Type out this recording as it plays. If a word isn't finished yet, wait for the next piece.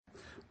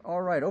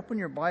All right, open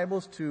your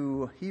Bibles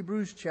to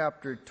Hebrews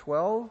chapter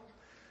 12.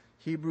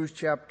 Hebrews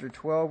chapter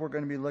 12, we're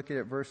going to be looking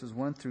at verses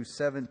 1 through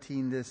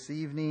 17 this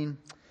evening.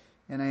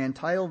 And I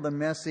entitled the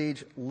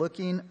message,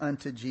 Looking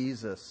Unto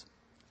Jesus.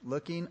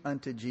 Looking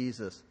Unto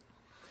Jesus.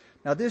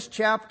 Now this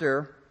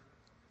chapter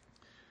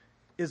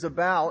is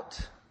about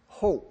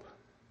hope.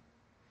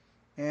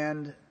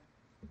 And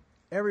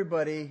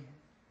everybody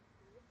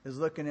is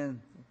looking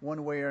in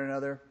one way or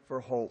another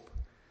for hope.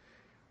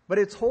 But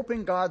it's hope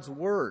in God's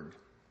Word.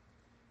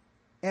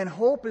 And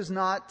hope is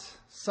not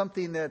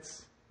something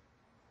that's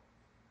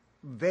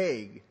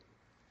vague.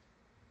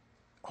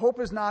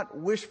 Hope is not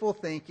wishful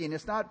thinking.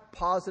 It's not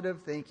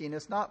positive thinking.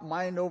 It's not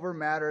mind over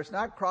matter. It's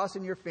not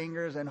crossing your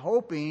fingers and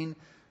hoping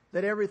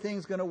that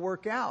everything's going to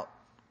work out.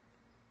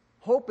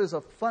 Hope is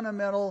a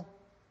fundamental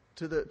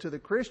to the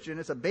Christian.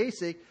 It's a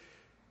basic.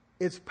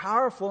 It's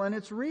powerful and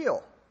it's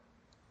real.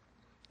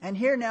 And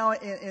here now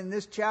in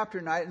this chapter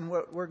tonight, and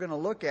what we're going to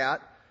look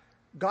at,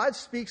 God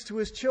speaks to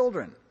His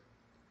children.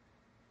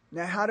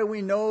 Now, how do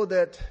we know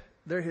that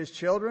they're His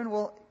children?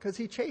 Well, because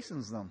He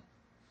chastens them.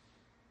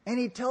 And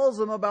He tells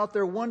them about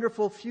their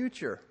wonderful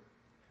future.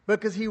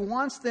 Because He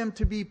wants them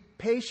to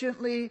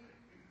patiently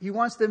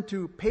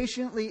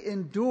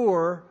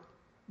endure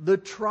the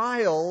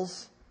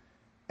trials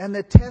and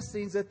the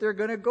testings that they're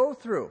going to go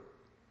through.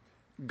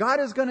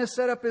 God is going to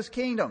set up His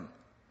kingdom.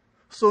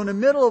 So in the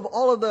middle of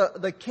all of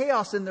the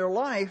chaos in their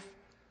life,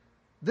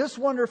 this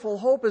wonderful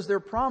hope is their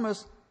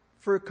promise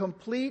for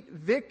complete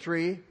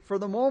victory for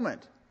the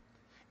moment.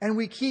 And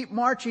we keep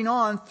marching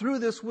on through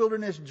this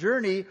wilderness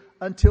journey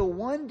until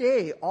one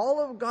day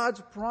all of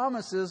God's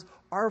promises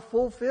are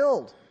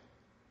fulfilled.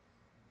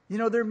 You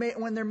know,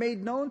 when they're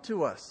made known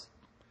to us.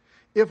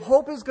 If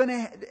hope is going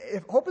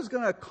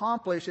to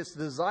accomplish its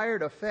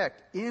desired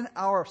effect in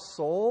our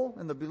soul,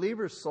 in the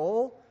believer's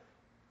soul,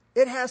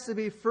 it has to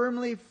be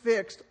firmly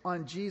fixed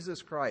on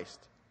Jesus Christ.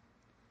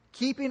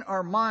 Keeping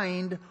our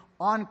mind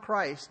on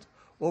Christ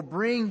will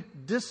bring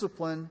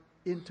discipline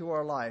into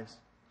our lives.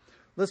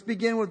 Let's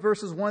begin with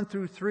verses 1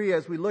 through 3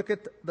 as we look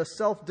at the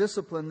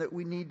self-discipline that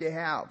we need to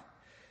have.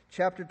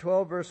 Chapter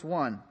 12, verse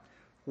 1.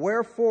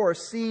 Wherefore,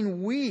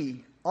 seeing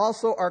we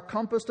also are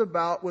compassed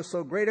about with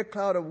so great a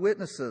cloud of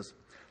witnesses,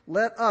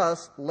 let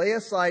us lay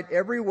aside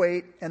every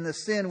weight and the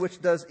sin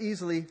which does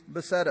easily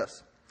beset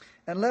us.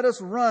 And let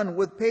us run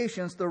with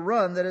patience the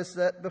race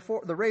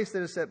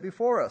that is set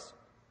before us.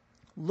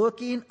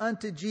 Looking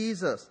unto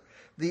Jesus,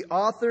 the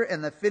author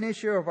and the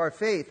finisher of our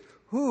faith,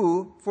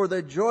 who, for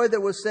the joy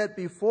that was set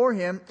before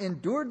Him,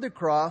 endured the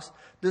cross,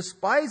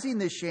 despising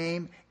the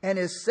shame, and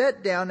is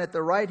set down at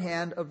the right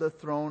hand of the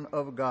throne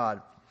of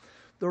God.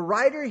 The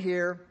writer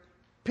here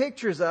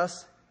pictures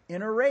us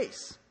in a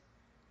race.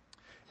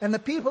 And the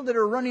people that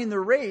are running the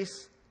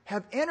race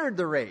have entered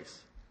the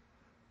race.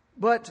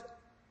 But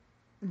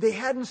they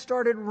hadn't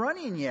started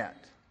running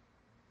yet.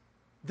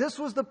 This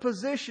was the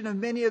position of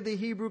many of the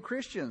Hebrew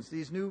Christians,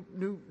 these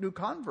new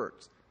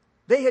converts.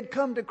 They had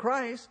come to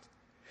Christ,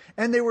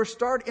 and they were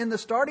in the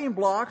starting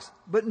blocks,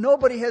 but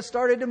nobody had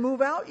started to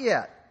move out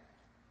yet.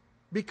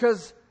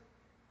 Because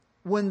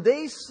when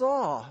they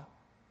saw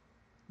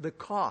the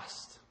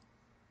cost,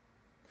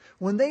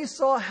 when they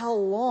saw how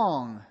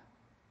long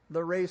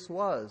the race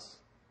was,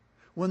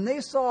 when they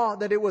saw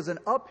that it was an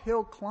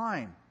uphill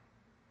climb,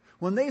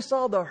 when they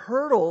saw the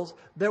hurdles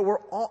that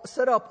were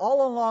set up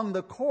all along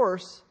the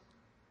course,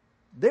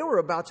 they were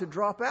about to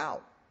drop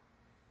out.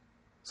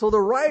 So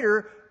the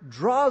writer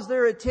draws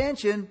their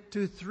attention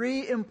to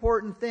three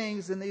important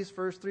things in these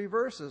first three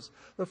verses.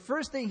 The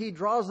first thing he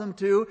draws them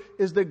to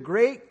is the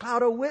great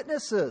cloud of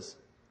witnesses.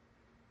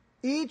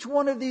 Each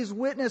one of these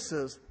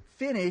witnesses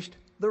finished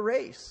the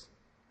race.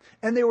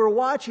 And they were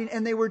watching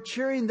and they were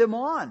cheering them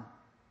on.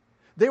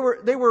 They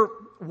were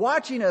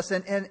watching us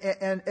and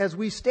as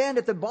we stand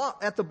at the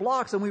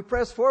blocks and we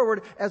press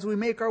forward as we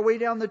make our way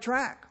down the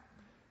track.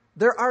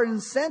 There are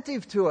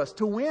incentives to us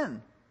to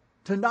win,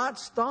 to not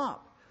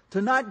stop,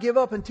 to not give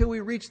up until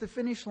we reach the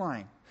finish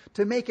line,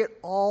 to make it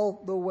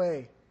all the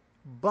way.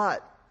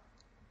 But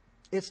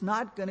it's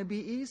not going to be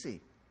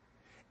easy.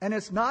 And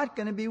it's not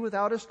going to be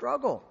without a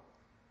struggle.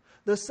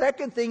 The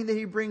second thing that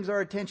he brings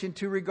our attention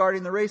to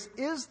regarding the race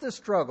is the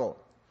struggle.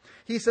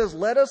 He says,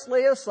 let us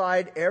lay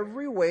aside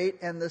every weight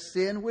and the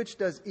sin which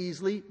does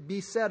easily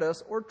beset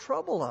us or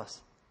trouble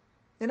us.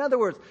 In other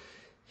words,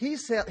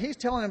 he's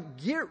telling them,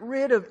 get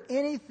rid of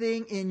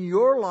anything in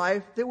your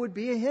life that would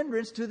be a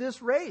hindrance to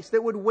this race,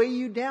 that would weigh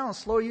you down,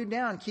 slow you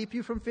down, keep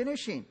you from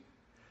finishing.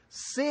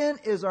 Sin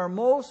is our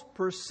most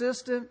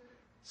persistent,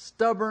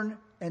 stubborn,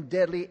 and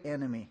deadly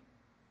enemy.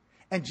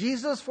 And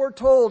Jesus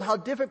foretold how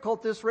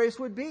difficult this race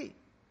would be.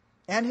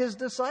 And His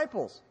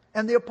disciples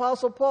and the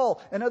Apostle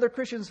Paul and other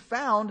Christians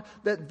found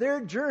that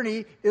their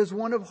journey is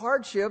one of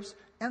hardships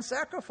and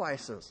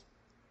sacrifices.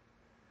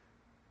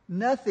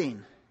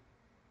 Nothing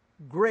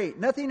great,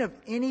 nothing of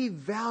any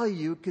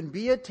value can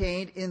be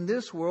attained in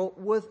this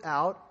world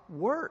without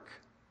work.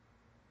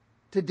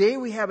 Today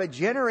we have a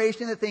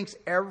generation that thinks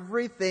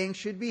everything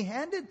should be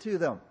handed to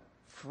them.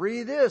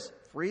 Free this,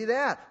 free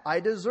that. I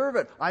deserve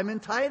it. I'm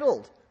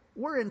entitled.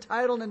 We're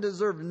entitled and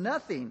deserve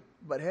nothing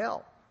but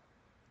hell.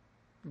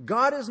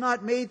 God has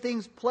not made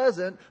things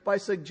pleasant by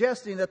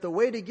suggesting that the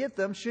way to get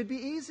them should be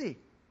easy.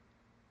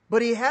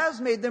 But He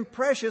has made them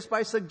precious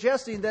by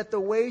suggesting that the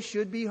way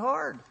should be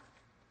hard.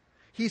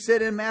 He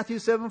said in Matthew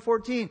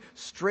 7:14,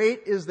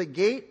 straight is the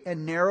gate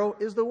and narrow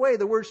is the way.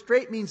 The word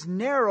straight means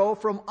narrow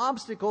from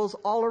obstacles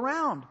all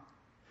around.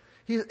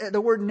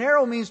 The word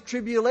narrow means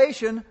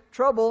tribulation,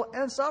 trouble,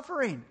 and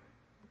suffering.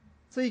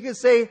 So you could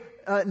say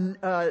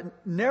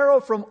narrow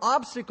from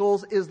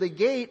obstacles is the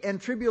gate, and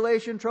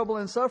tribulation, trouble,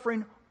 and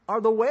suffering are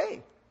the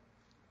way.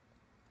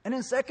 And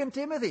in 2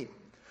 Timothy,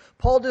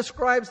 Paul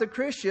describes the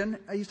Christian.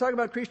 He's talking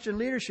about Christian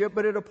leadership,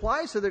 but it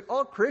applies to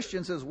all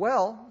Christians as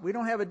well. We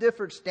don't have a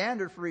different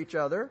standard for each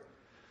other.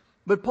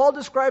 But Paul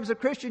describes a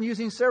Christian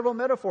using several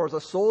metaphors: a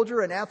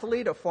soldier, an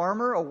athlete, a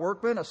farmer, a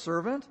workman, a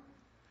servant.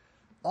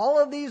 All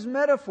of these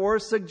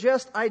metaphors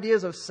suggest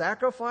ideas of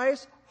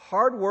sacrifice,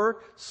 hard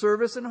work,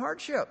 service, and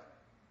hardship.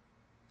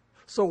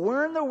 So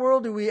where in the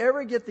world do we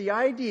ever get the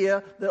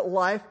idea that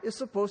life is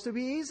supposed to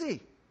be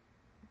easy?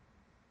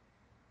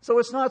 So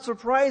it's not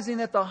surprising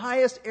that the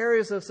highest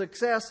areas of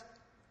success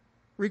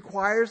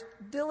requires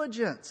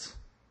diligence.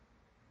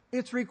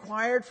 It's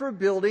required for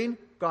building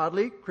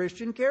godly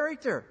Christian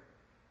character.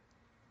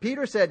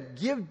 Peter said,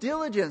 give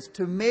diligence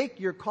to make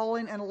your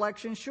calling and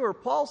election sure.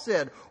 Paul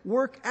said,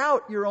 work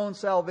out your own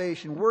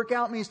salvation. Work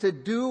out means to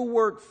do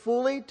work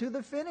fully to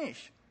the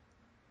finish.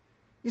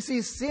 You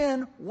see,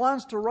 sin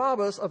wants to rob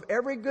us of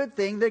every good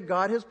thing that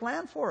God has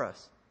planned for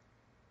us.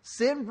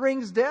 Sin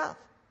brings death.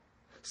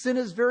 Sin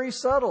is very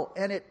subtle,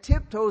 and it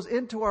tiptoes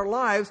into our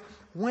lives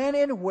when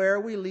and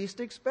where we least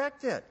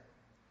expect it.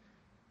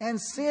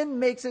 And sin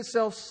makes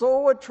itself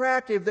so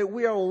attractive that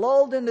we are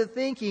lulled into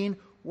thinking,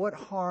 what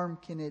harm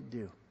can it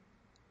do?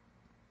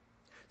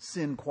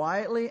 Sin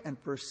quietly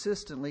and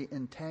persistently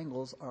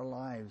entangles our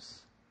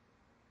lives.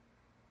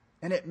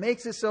 And it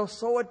makes itself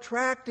so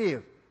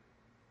attractive,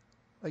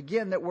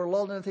 again, that we're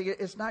lulled into thinking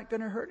it's not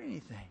going to hurt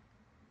anything.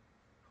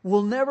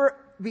 We'll never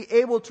be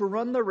able to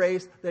run the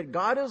race that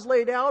God has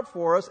laid out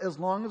for us as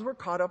long as we're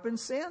caught up in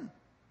sin.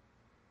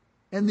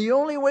 And the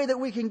only way that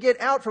we can get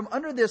out from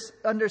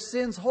under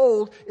sin's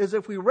hold is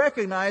if we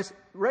recognize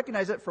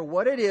it for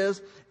what it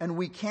is, and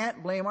we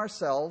can't blame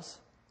ourselves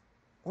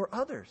or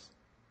others.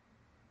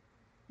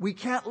 We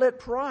can't let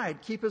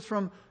pride keep us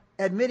from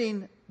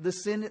admitting the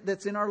sin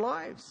that's in our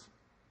lives.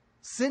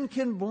 Sin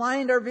can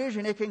blind our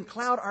vision. It can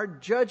cloud our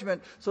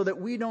judgment so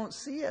that we don't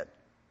see it.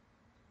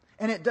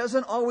 And it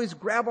doesn't always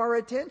grab our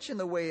attention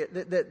the way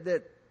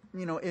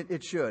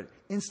it should.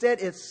 Instead,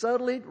 it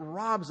subtly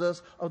robs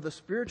us of the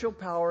spiritual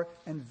power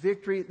and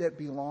victory that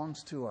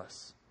belongs to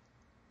us.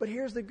 But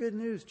here's the good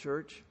news,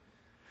 church.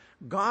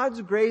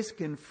 God's grace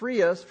can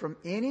free us from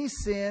any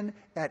sin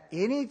at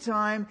any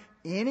time,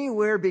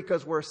 anywhere,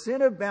 because where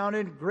sin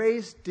abounded,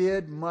 grace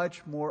did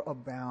much more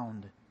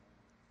abound.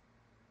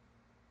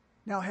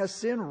 Now, has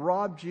sin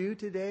robbed you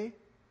today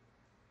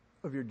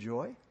of your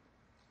joy?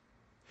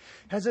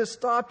 Has it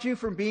stopped you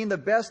from being the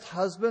best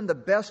husband, the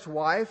best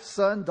wife,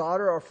 son,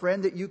 daughter, or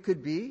friend that you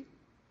could be?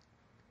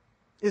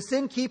 Is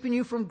sin keeping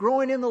you from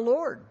growing in the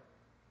Lord?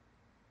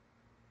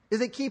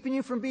 Is it keeping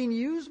you from being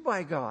used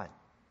by God?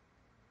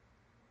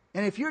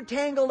 And if you're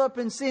tangled up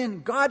in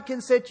sin, God can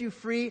set you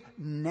free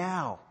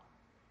now.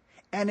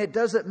 And it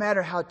doesn't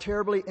matter how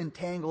terribly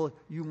entangled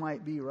you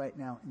might be right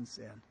now in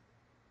sin.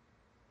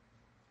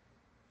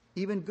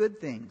 Even good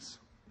things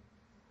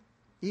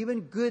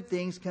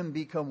can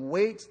become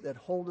weights that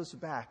hold us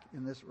back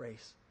in this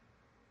race.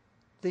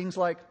 Things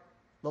like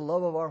the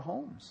love of our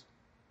homes,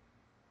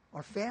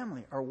 our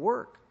family, our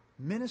work,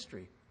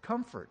 ministry,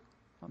 comfort,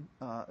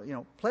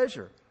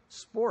 pleasure,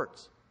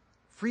 sports,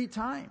 free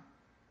time.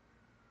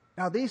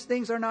 Now, these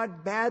things are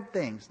not bad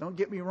things. Don't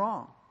get me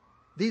wrong.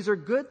 These are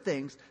good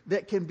things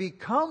that can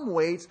become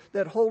weights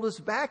that hold us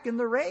back in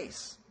the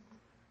race.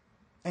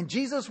 And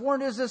Jesus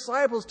warned His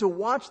disciples to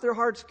watch their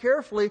hearts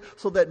carefully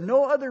so that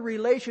no other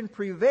relation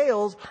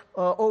prevails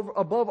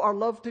above our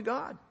love to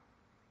God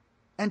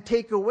and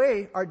take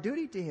away our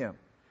duty to Him.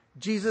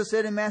 Jesus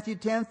said in Matthew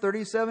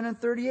 10:37 and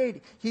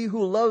 38, he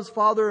who loves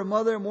father or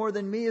mother more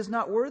than me is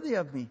not worthy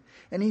of me.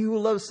 And he who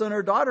loves son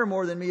or daughter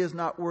more than me is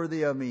not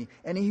worthy of me.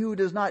 And he who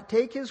does not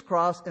take his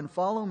cross and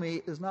follow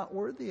me is not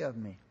worthy of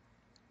me.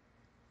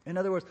 In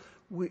other words,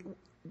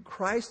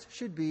 Christ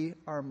should be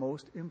our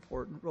most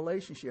important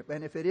relationship.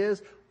 And if it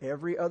is,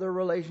 every other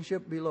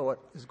relationship below it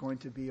is going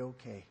to be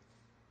okay.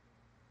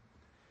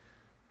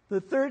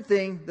 The third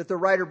thing that the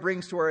writer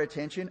brings to our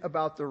attention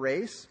about the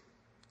race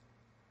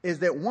is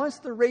that once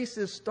the race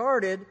is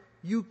started,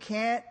 you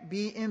can't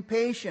be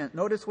impatient.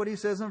 Notice what he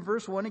says in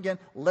verse 1 again.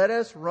 Let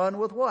us run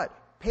with what?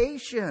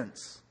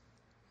 Patience.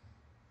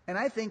 And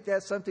I think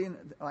that's something,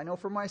 I know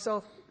for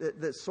myself,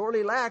 that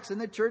sorely lacks in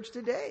the church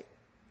today.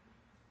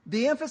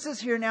 The emphasis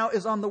here now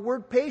is on the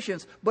word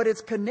patience, but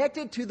it's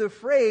connected to the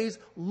phrase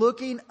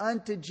looking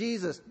unto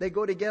Jesus. They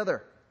go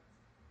together.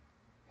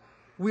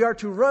 We are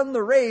to run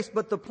the race,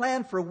 but the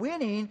plan for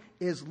winning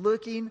is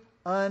looking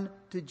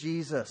unto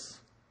Jesus.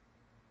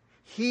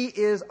 He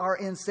is our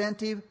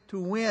incentive to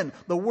win.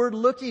 The word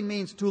looking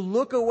means to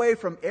look away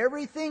from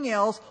everything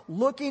else,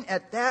 looking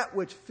at that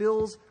which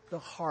fills the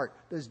heart.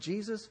 Does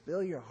Jesus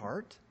fill your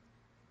heart?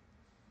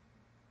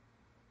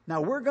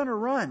 Now we're going to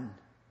run.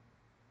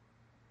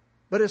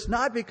 But it's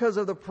not because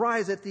of the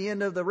prize at the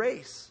end of the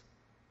race.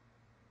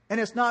 And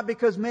it's not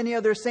because many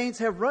other saints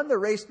have run the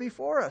race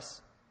before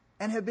us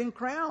and have been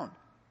crowned.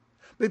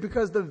 But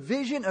because the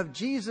vision of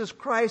Jesus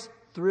Christ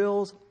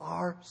thrills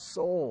our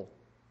soul.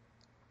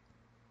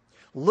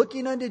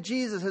 Looking unto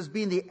Jesus has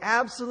been the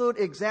absolute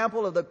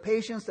example of the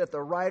patience that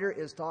the writer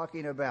is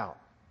talking about.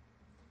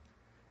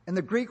 And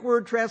the Greek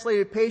word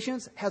translated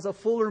patience has a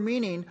fuller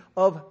meaning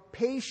of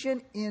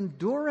patient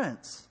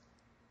endurance,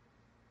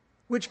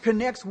 which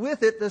connects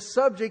with it the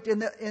subject in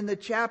the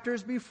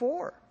chapters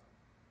before.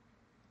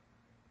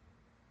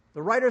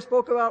 The writer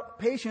spoke about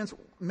patience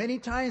many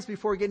times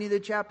before getting to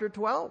chapter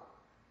 12.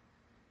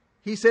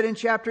 He said in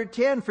chapter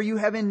 10, for you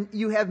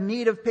have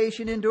need of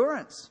patient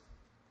endurance.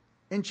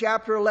 In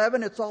chapter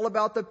 11, it's all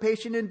about the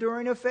patient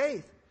enduring of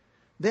faith.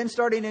 Then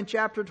starting in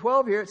chapter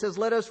 12 here, it says,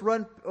 let us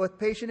run with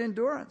patient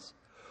endurance.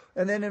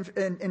 And then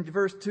in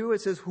verse 2,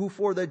 it says, who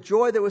for the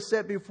joy that was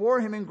set before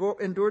him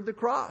endured the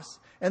cross.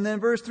 And then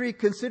verse 3,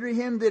 consider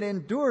him that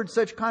endured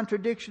such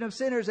contradiction of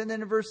sinners. And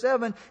then in verse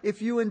 7,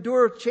 if you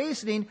endure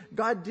chastening,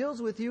 God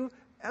deals with you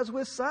as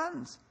with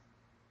sons.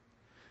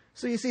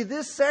 So you see,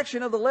 this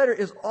section of the letter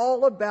is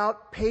all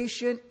about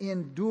patient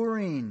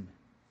enduring.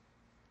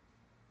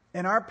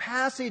 And our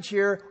passage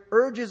here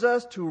urges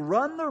us to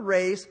run the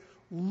race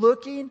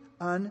looking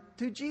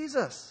unto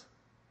Jesus.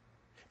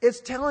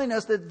 It's telling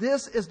us that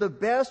this is the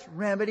best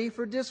remedy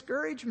for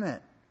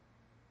discouragement.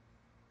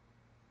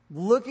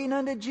 Looking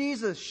unto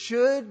Jesus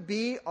should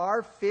be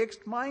our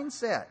fixed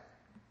mindset,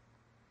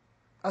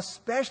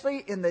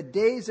 especially in the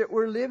days that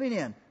we're living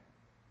in.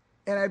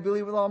 And I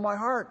believe with all my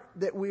heart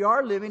that we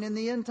are living in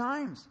the end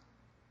times,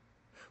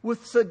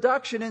 with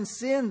seduction and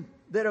sin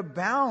that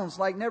abounds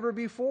like never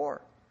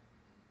before.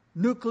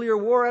 Nuclear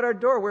war at our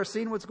door. We're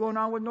seeing what's going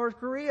on with North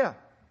Korea.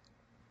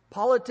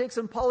 Politics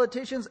and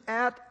politicians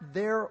at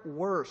their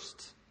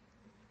worst.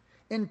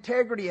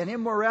 Integrity and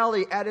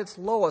immorality at its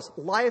lowest.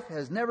 Life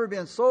has never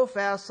been so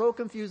fast, so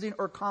confusing,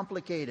 or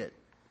complicated.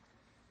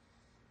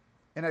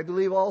 And I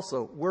believe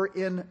also we're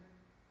in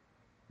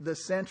the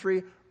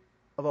century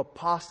of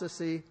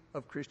apostasy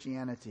of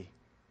Christianity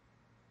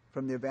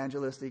from the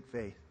evangelistic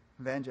faith,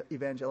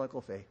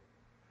 evangelical faith.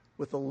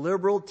 With the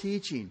liberal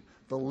teaching,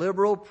 the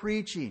liberal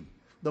preaching,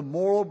 the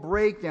moral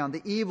breakdown,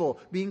 the evil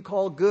being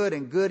called good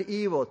and good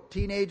evil,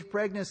 teenage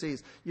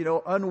pregnancies,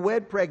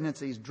 unwed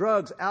pregnancies,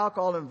 drugs,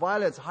 alcohol, and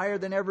violence higher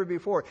than ever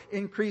before,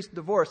 increased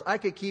divorce. I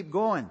could keep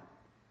going.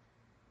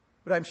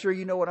 But I'm sure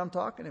you know what I'm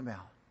talking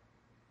about.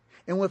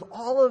 And with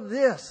all of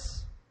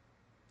this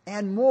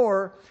and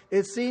more,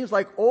 it seems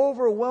like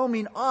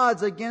overwhelming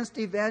odds against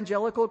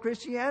evangelical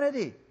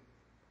Christianity.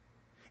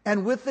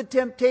 And with the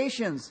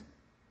temptations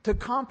to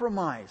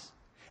compromise,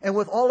 and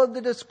with all of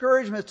the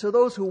discouragements to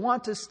those who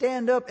want to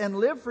stand up and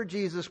live for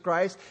Jesus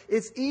Christ,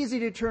 it's easy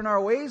to turn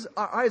our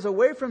eyes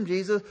away from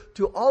Jesus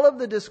to all of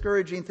the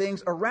discouraging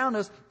things around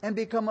us and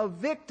become a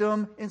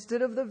victim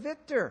instead of the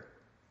victor.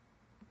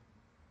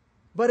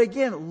 But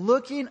again,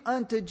 looking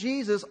unto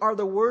Jesus are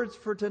the words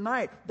for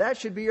tonight. That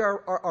should be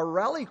our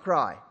rally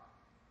cry.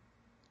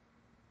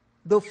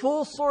 The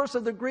full source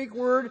of the Greek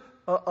word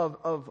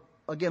of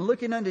again,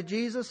 looking unto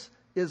Jesus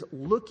is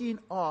looking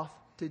off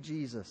to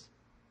Jesus.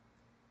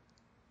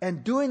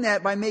 And doing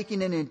that by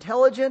making an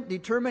intelligent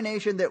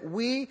determination that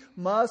we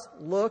must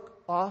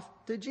look off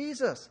to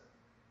Jesus,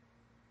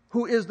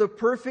 who is the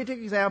perfect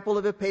example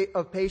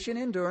of patient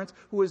endurance,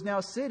 who is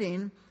now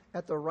sitting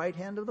at the right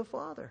hand of the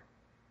Father.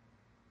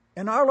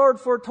 And our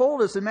Lord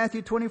foretold us in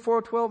Matthew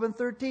 24:12 and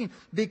 13,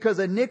 because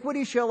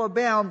iniquity shall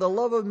abound, the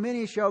love of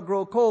many shall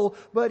grow cold,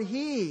 but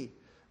he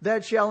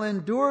that shall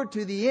endure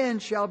to the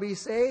end shall be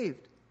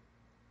saved.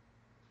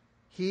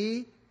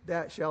 He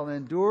that shall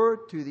endure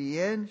to the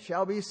end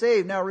shall be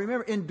saved. Now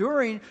remember,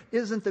 enduring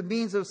isn't the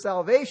means of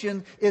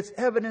salvation. It's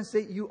evidence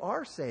that you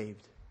are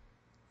saved.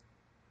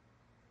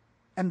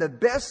 And the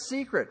best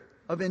secret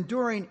of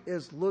enduring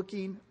is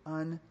looking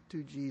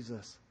unto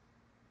Jesus.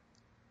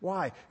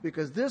 Why?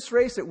 Because this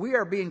race that we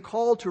are being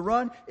called to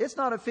run, it's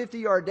not a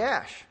 50-yard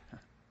dash.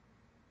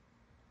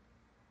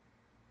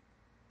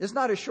 It's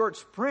not a short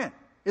sprint.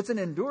 It's an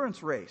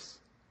endurance race.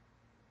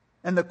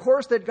 And the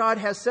course that God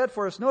has set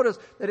for us, notice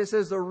that it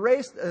says the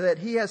race that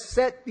He has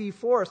set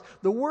before us.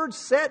 The word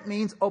set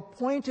means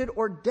appointed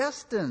or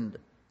destined.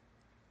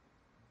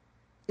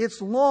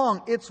 It's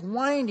long, it's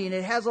winding,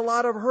 it has a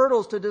lot of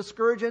hurdles to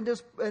discourage and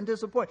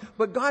disappoint.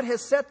 But God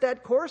has set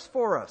that course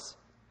for us.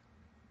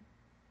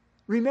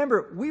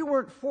 Remember, we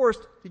weren't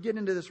forced to get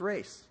into this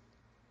race.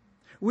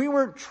 We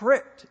weren't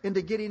tricked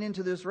into getting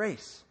into this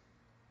race.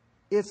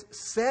 It's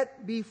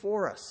set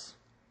before us.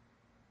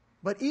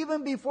 But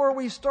even before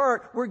we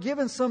start, we're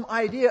given some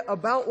idea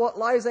about what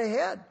lies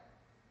ahead.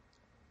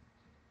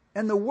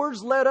 And the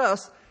words "let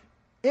us"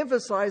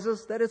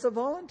 emphasizes that it's a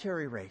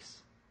voluntary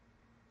race.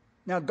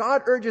 Now,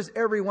 God urges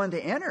everyone to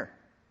enter.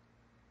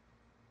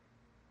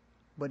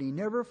 But he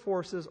never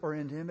forces or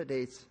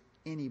intimidates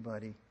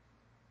anybody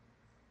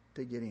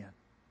to get in.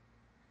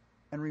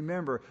 And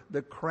remember,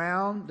 the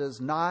crown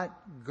does not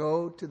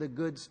go to the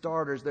good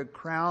starters. The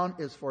crown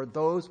is for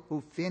those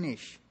who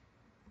finish.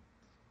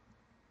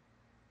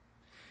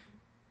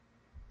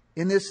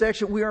 In this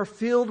section, we are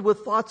filled with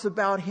thoughts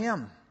about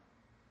him.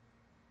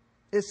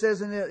 It says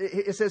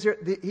here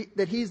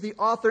that he's the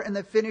author and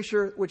the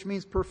finisher, which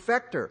means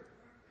perfecter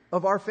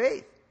of our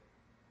faith.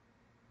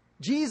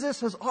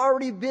 Jesus has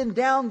already been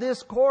down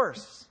this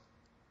course.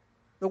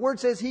 The word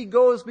says he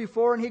goes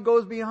before and he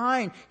goes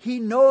behind. He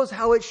knows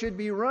how it should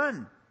be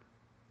run.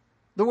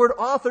 The word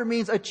author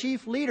means a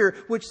chief leader,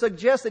 which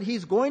suggests that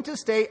he's going to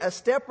stay a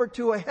step or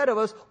two ahead of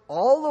us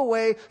all the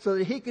way so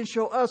that he can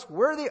show us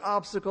where the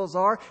obstacles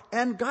are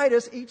and guide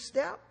us each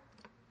step.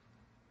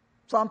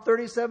 Psalm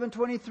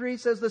 37:23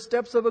 says the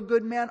steps of a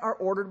good man are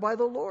ordered by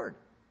the Lord.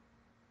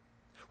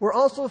 We're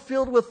also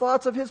filled with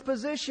thoughts of his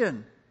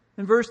position.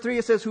 In verse 3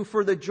 it says, who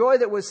for the joy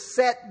that was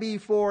set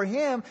before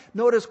him,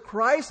 notice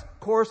Christ's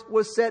course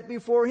was set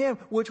before him,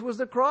 which was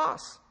the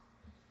cross.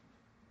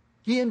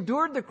 He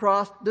endured the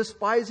cross,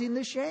 despising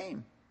the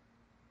shame.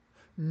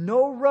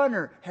 No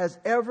runner has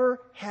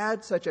ever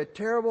had such a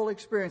terrible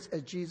experience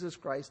as Jesus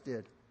Christ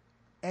did.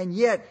 And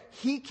yet,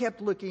 he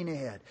kept looking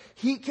ahead.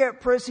 He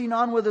kept pressing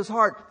on with his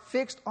heart,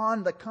 fixed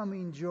on the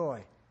coming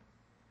joy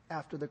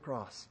after the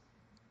cross.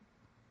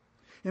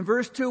 In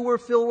verse 2, we're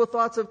filled with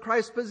thoughts of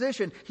Christ's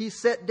position. He's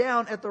set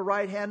down at the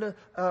right hand of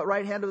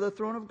the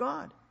throne of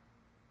God.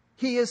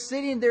 He is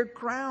sitting there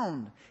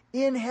crowned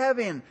in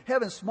heaven,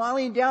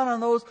 smiling down on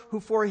those who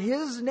for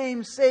his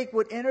name's sake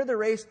would enter the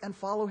race and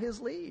follow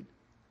his lead.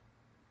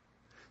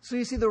 So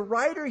you see, the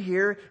writer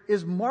here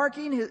is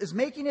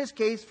making his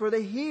case for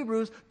the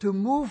Hebrews to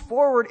move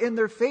forward in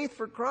their faith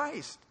for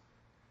Christ.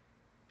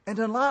 And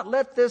to not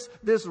let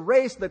this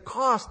race, the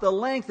cost, the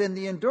length, and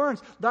the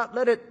endurance, not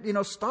let it,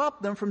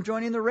 stop them from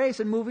joining the race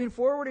and moving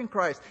forward in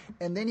Christ.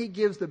 And then he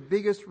gives the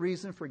biggest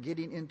reason for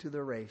getting into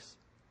the race.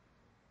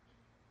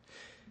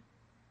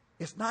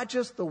 It's not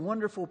just the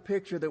wonderful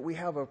picture that we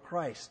have of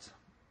Christ,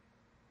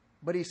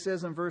 but he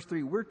says in verse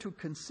 3, we're to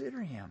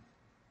consider him.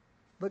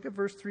 Look at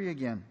verse 3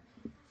 again.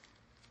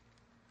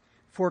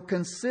 For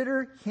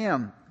consider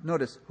him,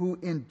 notice, who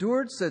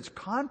endured such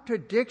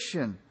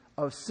contradiction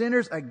of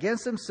sinners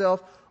against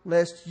himself,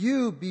 lest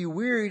you be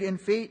wearied and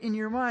faint in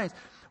your minds.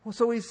 Well,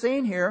 so he's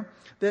saying here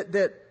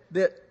that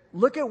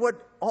look at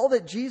all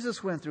that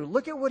Jesus went through.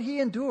 Look at what he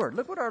endured.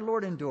 Look what our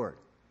Lord endured.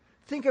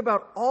 Think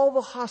about all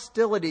the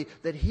hostility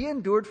that he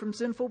endured from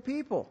sinful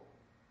people.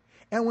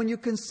 And when you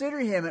consider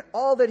him and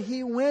all that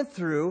he went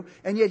through,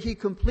 and yet he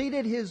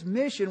completed his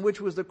mission,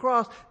 which was the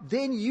cross,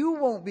 then you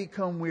won't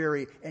become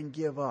weary and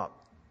give up.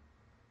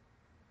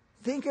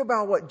 Think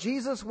about what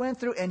Jesus went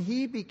through and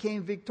he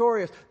became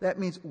victorious. That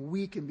means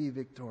we can be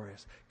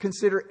victorious.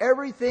 Consider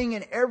everything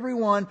and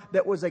everyone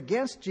that was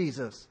against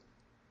Jesus,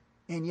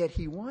 and yet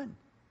he won.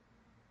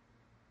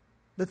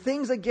 The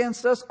things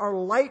against us are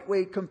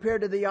lightweight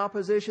compared to the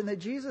opposition that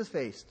Jesus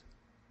faced.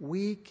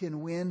 We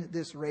can win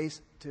this race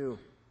too.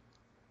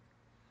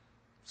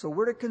 So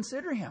we're to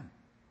consider him.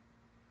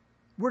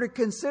 We're to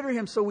consider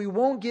him so we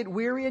won't get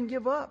weary and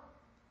give up.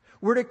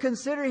 We're to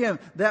consider him,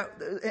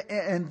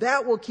 and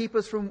that will keep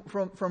us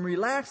from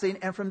relaxing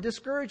and from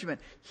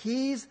discouragement.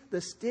 He's the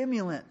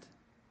stimulant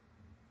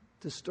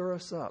to stir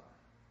us up.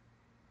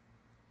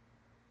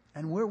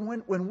 And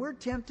when we're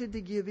tempted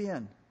to give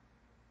in,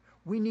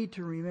 we need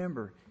to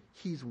remember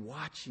he's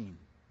watching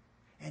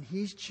and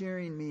he's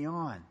cheering me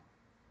on.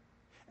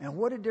 And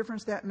what a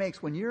difference that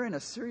makes when you're in a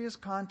serious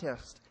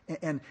contest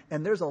and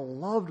there's a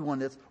loved one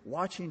that's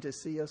watching to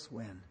see us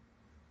win.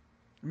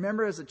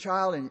 Remember as a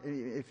child,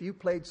 if you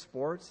played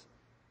sports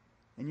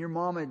and your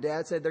mom and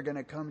dad said they're going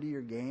to come to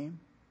your game?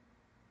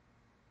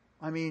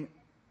 I mean,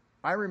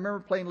 I remember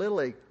playing Little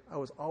League. I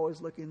was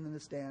always looking in the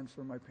stands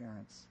for my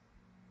parents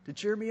to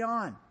cheer me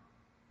on.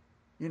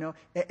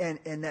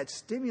 And that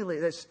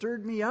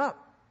stirred me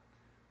up.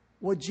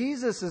 Well,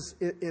 Jesus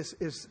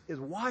is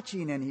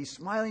watching and he's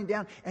smiling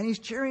down and he's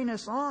cheering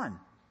us on.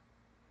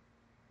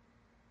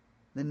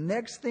 The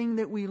next thing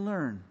that we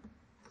learn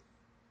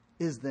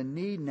is the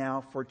need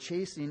now for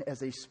chasing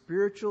as a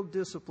spiritual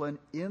discipline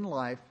in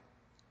life.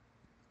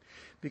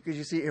 Because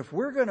you see, if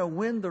we're going to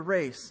win the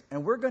race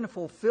and we're going to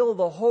fulfill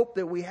the hope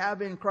that we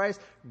have in Christ,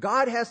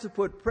 God has to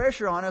put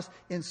pressure on us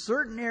in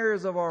certain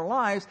areas of our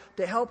lives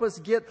to help us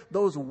get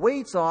those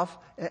weights off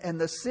and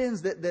the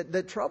sins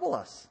that trouble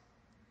us.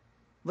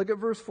 Look at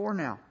verse 4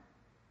 now.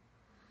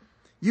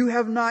 You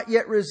have not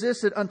yet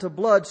resisted unto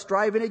blood,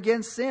 striving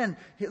against sin.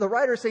 The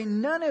writer is saying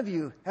none of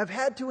you have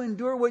had to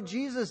endure what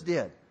Jesus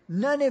did.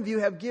 None of you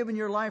have given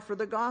your life for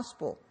the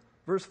gospel.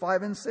 Verse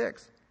 5 and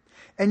 6.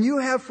 And you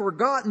have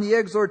forgotten the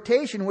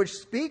exhortation which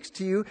speaks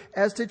to you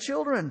as to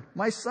children.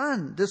 My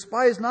son,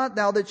 despise not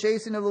thou the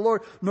chastening of the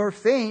Lord, nor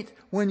faint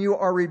when you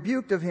are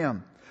rebuked of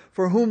him.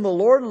 For whom the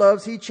Lord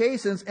loves, he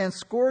chastens and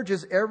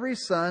scourges every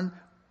son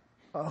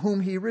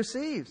whom he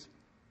receives.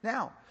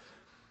 Now,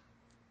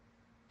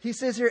 He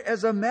says here,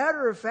 as a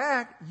matter of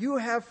fact, you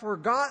have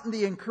forgotten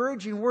the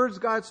encouraging words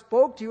God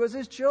spoke to you as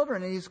his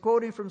children. And he's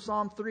quoting from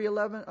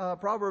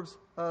Proverbs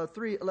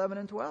 3:11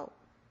 and 12.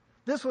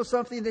 This was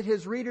something that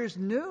his readers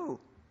knew,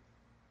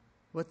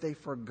 but they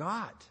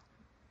forgot.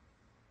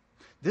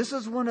 This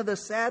is one of the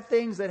sad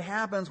things that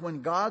happens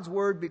when God's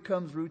word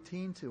becomes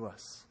routine to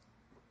us.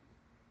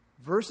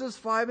 Verses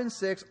 5 and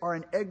 6 are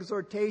an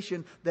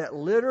exhortation that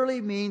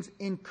literally means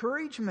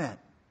encouragement.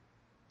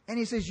 And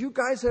he says, you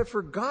guys have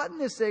forgotten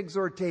this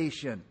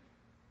exhortation.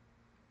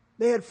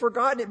 They had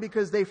forgotten it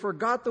because they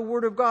forgot the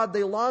word of God.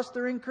 They lost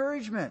their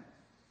encouragement.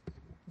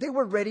 They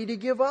were ready to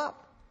give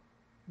up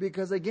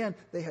because, again,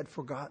 they had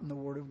forgotten the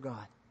word of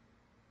God.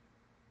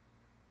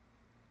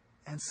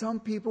 And some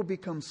people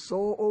become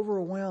so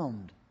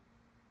overwhelmed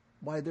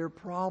by their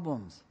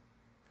problems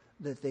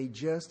that they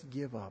just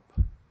give up.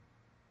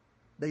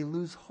 They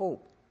lose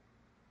hope.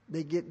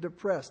 They get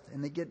depressed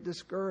and they get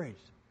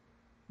discouraged.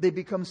 They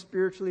become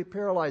spiritually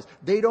paralyzed.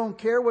 They don't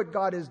care what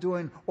God is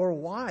doing or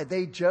why.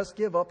 They just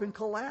give up and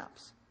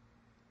collapse.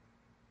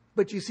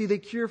 But you see, the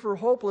cure for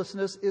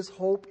hopelessness is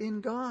hope in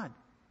God.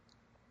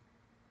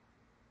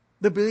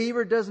 The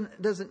believer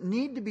doesn't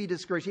need to be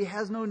discouraged. He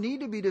has no need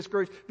to be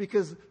discouraged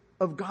because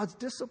of God's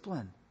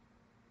discipline.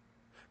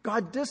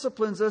 God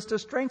disciplines us to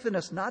strengthen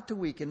us, not to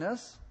weaken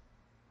us,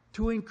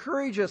 to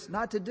encourage us,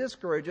 not to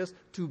discourage us,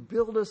 to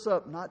build us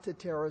up, not to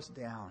tear us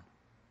down.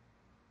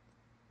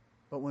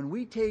 But when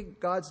we take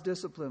God's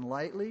discipline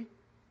lightly,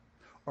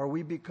 or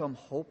we become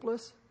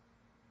hopeless,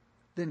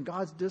 then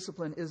God's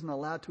discipline isn't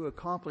allowed to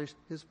accomplish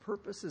his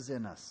purposes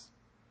in us.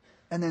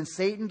 And then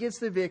Satan gets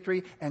the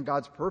victory, and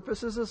God's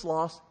purposes is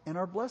lost, and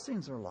our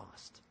blessings are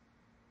lost.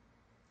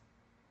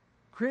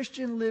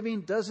 Christian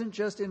living doesn't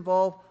just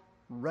involve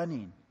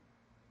running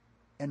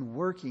and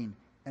working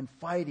and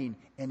fighting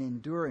and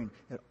enduring.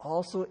 It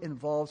also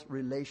involves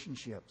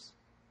relationships,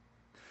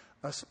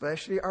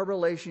 especially our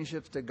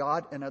relationships to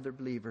God and other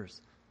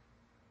believers.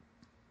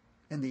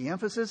 And the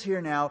emphasis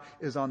here now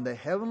is on the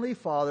Heavenly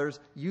Father's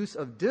use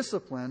of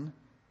discipline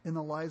in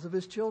the lives of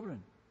his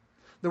children.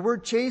 The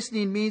word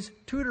chastening means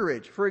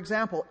tutorage. For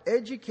example,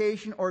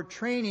 education or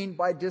training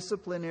by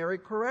disciplinary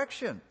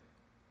correction.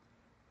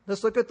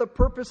 Let's look at the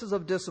purposes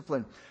of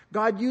discipline.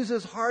 God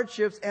uses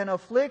hardships and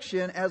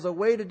affliction as a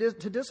way to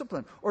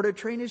discipline or to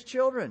train his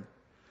children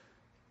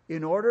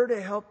in order to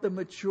help them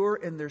mature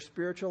in their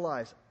spiritual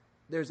lives.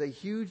 There's a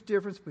huge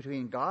difference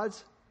between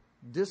God's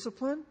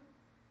discipline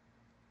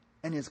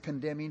and his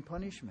condemning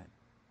punishment.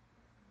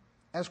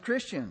 As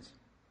Christians,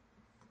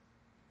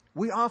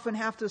 we often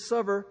have to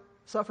suffer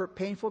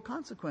painful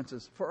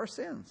consequences for our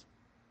sins.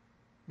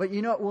 But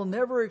you know, we'll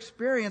never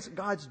experience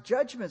God's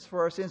judgments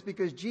for our sins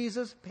because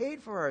Jesus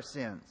paid for our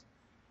sins.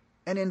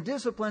 And in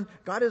discipline,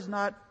 God is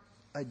not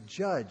a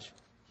judge.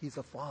 He's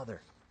a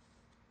father.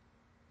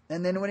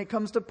 And then when it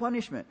comes to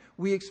punishment,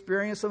 we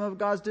experience some of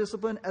God's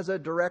discipline as a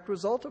direct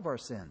result of our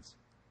sins.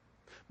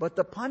 But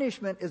the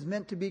punishment is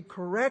meant to be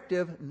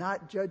corrective,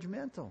 not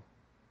judgmental.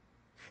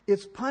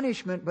 It's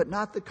punishment, but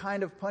not the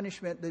kind of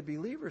punishment that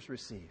believers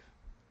receive.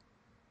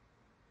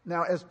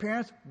 Now, as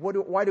parents,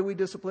 why do we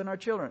discipline our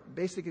children?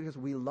 Basically because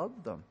we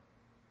love them.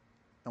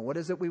 And what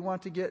is it we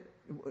want to get?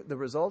 The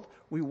result?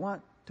 We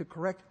want to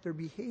correct their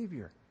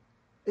behavior.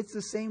 It's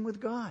the same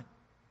with God.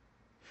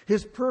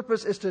 His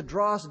purpose is to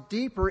draw us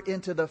deeper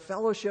into the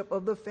fellowship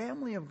of the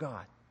family of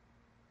God.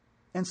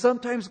 And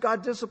sometimes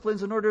God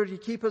disciplines in order to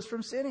keep us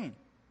from sinning.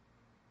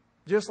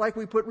 Just like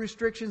we put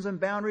restrictions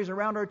and boundaries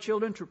around our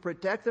children to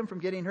protect them from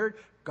getting hurt,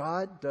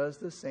 God does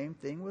the same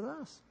thing with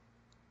us.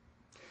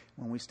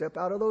 When we step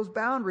out of those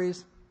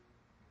boundaries,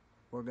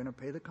 we're going to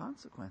pay the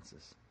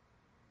consequences.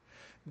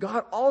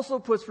 God also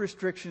puts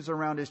restrictions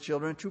around his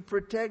children to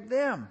protect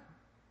them.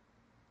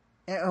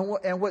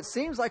 And what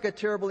seems like a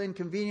terrible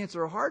inconvenience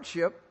or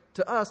hardship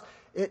to us,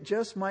 it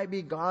just might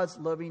be God's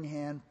loving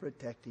hand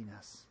protecting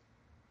us.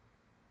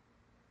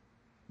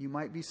 You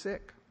might be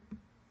sick.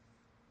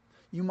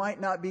 You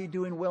might not be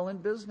doing well in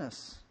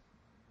business.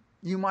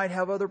 You might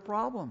have other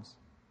problems.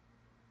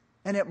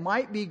 And it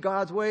might be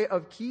God's way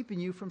of keeping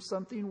you from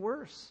something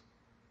worse.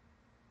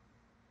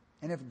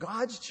 And if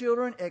God's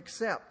children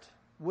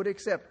would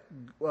accept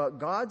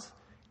God's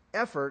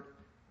effort,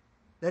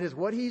 that is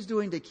what he's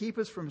doing to keep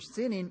us from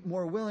sinning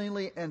more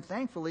willingly and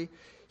thankfully,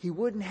 he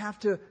wouldn't have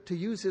to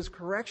use his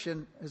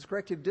corrective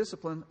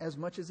discipline as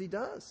much as he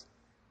does.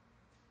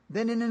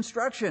 Then in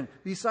instruction,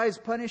 besides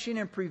punishing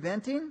and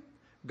preventing,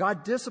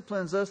 God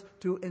disciplines us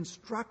to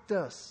instruct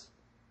us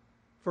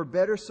for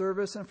better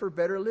service and for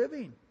better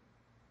living.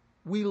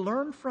 We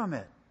learn from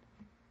it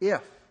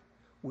if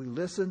we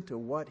listen to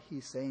what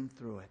he's saying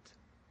through it.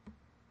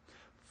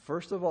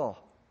 First of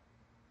all,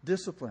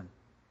 discipline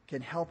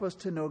can help us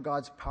to know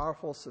God's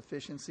powerful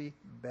sufficiency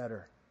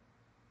better.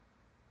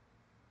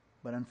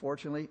 But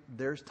unfortunately,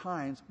 there's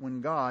times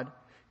when God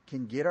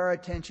can get our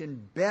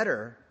attention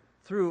better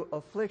through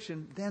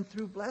affliction than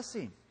through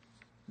blessing.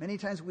 Many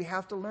times we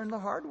have to learn the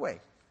hard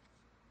way.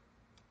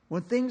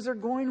 When things are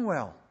going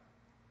well,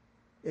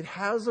 it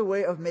has a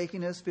way of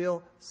making us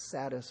feel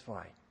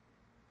satisfied.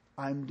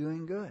 I'm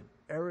doing good.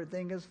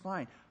 Everything is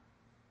fine.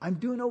 I'm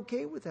doing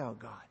okay without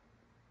God.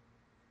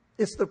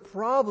 It's the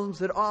problems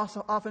that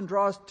also often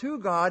draw us to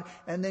God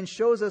and then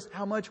shows us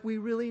how much we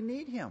really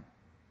need Him.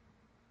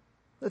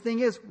 The thing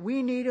is,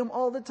 we need Him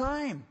all the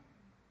time.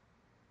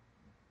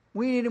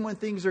 We need Him when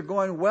things are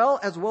going well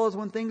as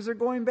when things are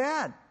going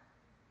bad.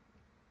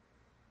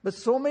 But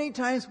so many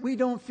times we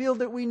don't feel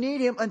that we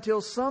need Him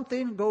until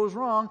something goes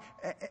wrong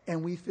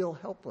and we feel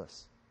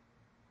helpless.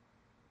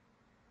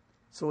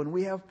 So when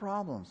we have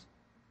problems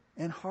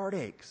and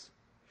heartaches,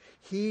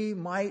 He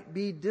might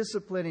be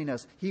disciplining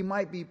us. He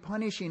might be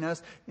punishing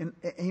us. And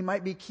He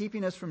might be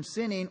keeping us from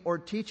sinning or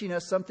teaching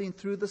us something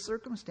through the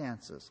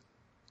circumstances.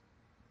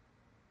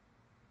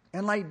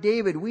 And like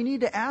David, we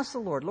need to ask the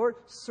Lord, Lord,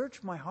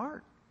 search my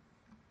heart.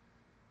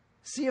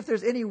 See if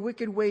there's any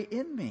wicked way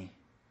in me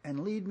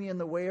and lead me in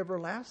the way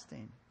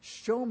everlasting.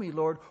 Show me,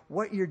 Lord,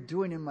 what you're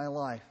doing in my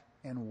life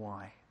and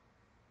why.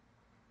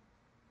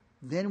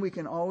 Then we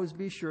can always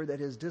be sure that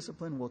His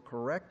discipline will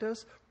correct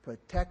us,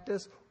 protect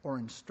us, or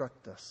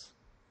instruct us.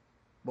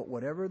 But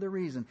whatever the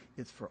reason,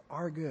 it's for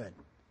our good.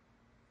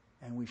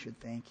 And we should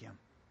thank Him.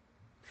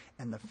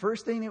 And the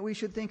first thing that we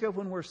should think of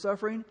when we're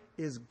suffering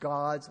is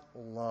God's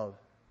love.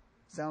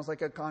 Sounds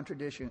like a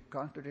contradiction,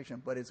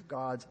 but it's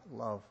God's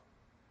love.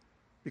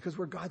 Because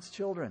we're God's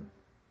children.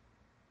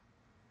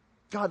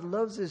 God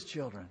loves His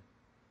children.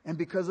 And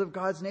because of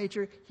God's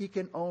nature, He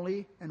can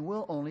only and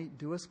will only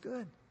do us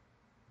good.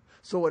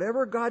 So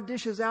whatever God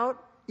dishes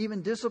out,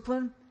 even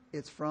discipline,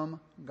 it's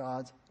from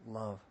God's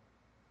love.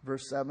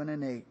 Verse 7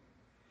 and 8.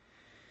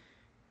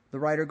 The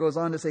writer goes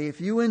on to say,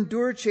 if you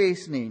endure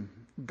chastening,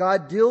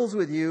 God deals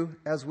with you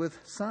as with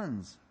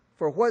sons.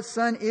 For what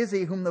son is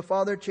he whom the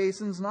Father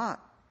chastens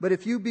not? But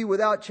if you be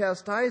without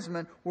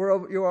chastisement,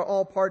 whereof you are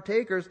all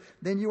partakers,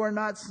 then you are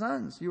not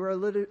sons. You are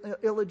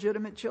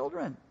illegitimate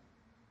children.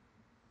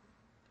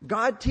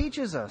 God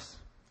teaches us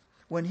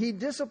when He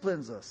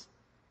disciplines us.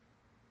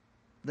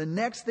 The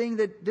next thing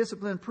that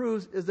discipline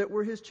proves is that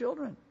we're His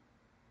children.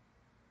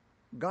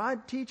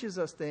 God teaches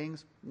us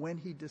things when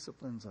He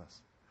disciplines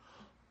us.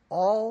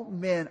 All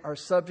men are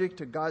subject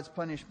to God's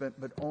punishment,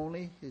 but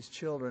only His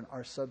children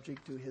are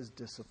subject to His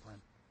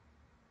discipline.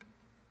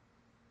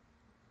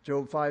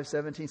 Job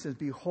 5:17 says,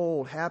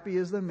 behold, happy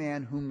is the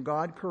man whom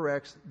God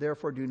corrects,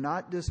 therefore do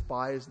not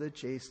despise the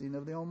chastening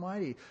of the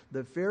Almighty.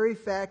 The very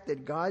fact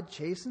that God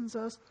chastens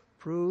us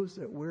proves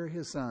that we're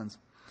His sons.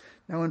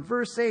 Now in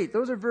verse 8,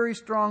 those are very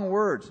strong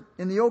words.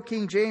 In the Old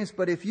King James,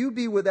 but if you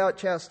be without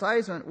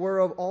chastisement,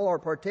 whereof all are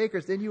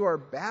partakers, then you are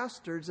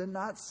bastards and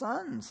not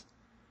sons.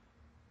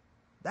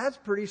 That's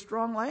pretty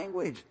strong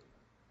language.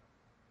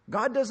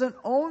 God doesn't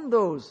own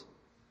those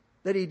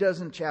that He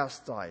doesn't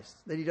chastise,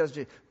 that He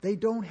doesn't. They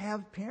don't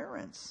have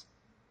parents.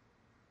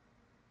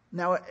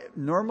 Now,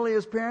 normally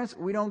as parents,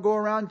 we don't go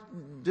around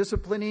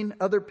disciplining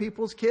other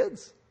people's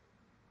kids.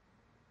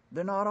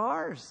 They're not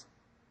ours.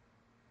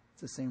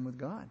 It's the same with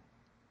God.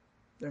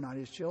 They're not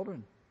His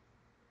children.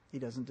 He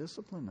doesn't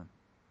discipline them.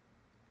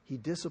 He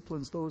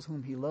disciplines those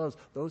whom He loves,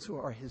 those who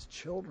are His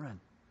children.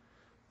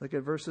 Look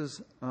at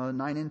verses 9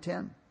 and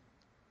 10.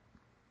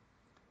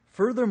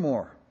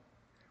 Furthermore,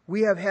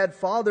 we have had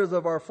fathers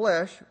of our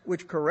flesh,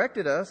 which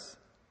corrected us,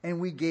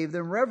 and we gave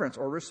them reverence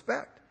or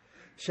respect.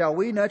 Shall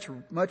we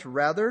much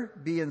rather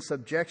be in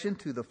subjection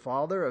to the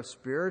Father of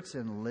spirits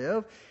and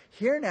live?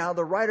 Here now,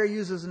 the writer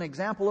uses an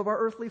example of our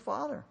earthly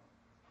father.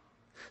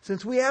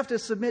 Since we have to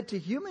submit to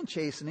human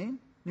chastening,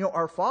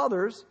 our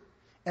fathers,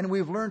 and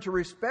we've learned to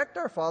respect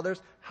our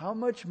fathers, how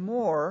much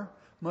more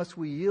must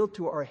we yield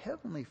to our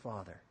heavenly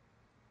Father,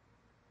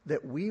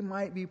 that we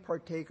might be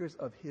partakers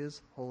of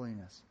His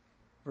holiness?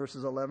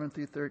 Verses 11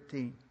 through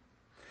 13.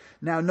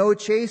 Now no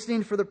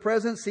chastening for the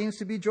present seems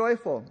to be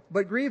joyful,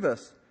 but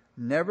grievous.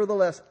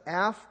 Nevertheless,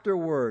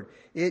 afterward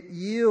it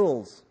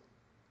yields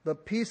the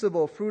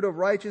peaceable fruit of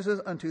righteousness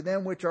unto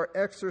them which are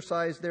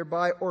exercised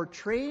thereby or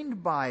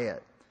trained by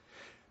it.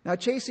 Now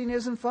chastening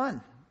isn't fun,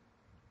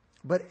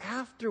 but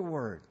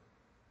afterward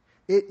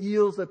it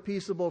yields the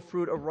peaceable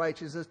fruit of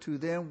righteousness to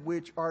them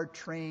which are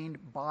trained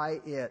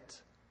by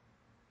it.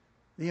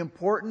 The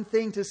important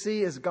thing to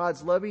see is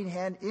God's loving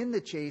hand in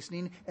the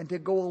chastening and to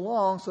go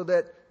along so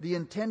that the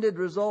intended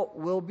result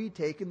will be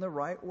taken the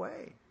right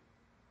way.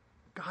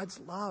 God's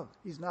love.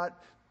 He's not,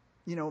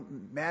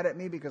 mad at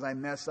me because I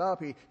mess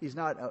up. He's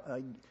not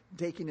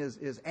taking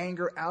his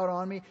anger out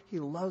on me. He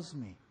loves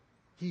me.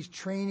 He's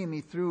training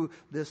me through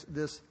this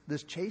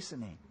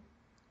chastening.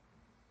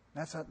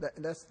 That's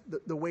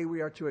the way we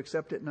are to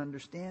accept it and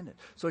understand it.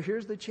 So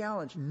here's the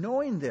challenge.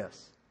 Knowing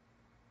this,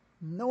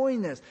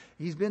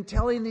 He's been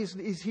telling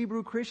these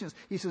Hebrew Christians,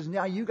 He says,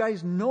 now you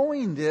guys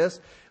knowing this,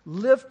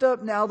 lift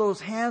up now those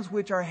hands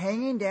which are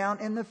hanging down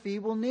and the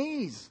feeble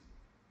knees.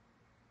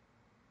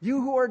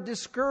 You who are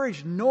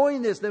discouraged,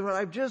 knowing this, that what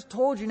I've just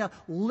told you now,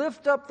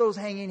 lift up those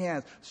hanging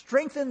hands.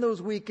 Strengthen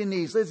those weakened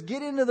knees. Let's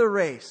get into the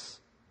race.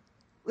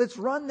 Let's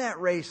run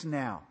that race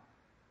now.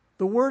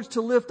 The words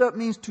to lift up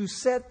means to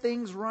set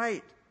things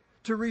right.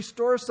 To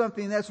restore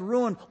something that's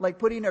ruined, like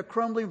putting a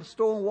crumbling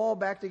stone wall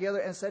back together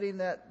and setting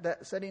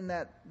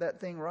that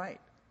thing right.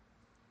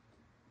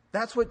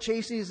 That's what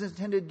chastening is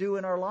intended to do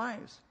in our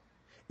lives.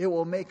 It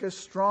will make us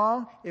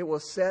strong. It will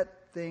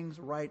set things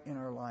right in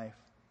our life.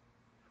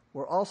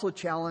 We're also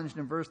challenged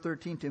in verse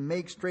 13 to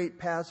make straight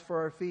paths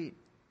for our feet,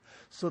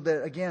 so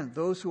that, again,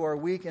 those who are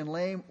weak and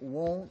lame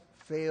won't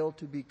fail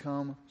to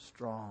become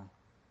strong.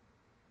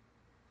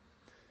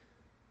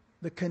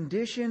 The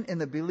condition in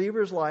the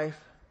believer's life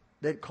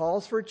that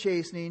calls for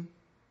chastening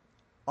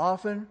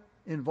often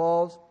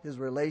involves his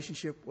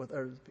relationship with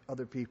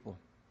other people.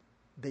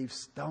 They've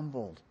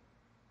stumbled,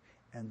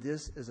 and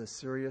this is a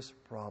serious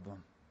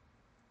problem.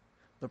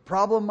 The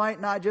problem might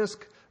not just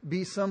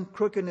be some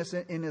crookedness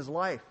in his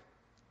life,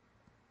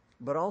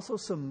 but also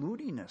some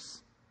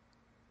moodiness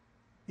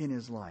in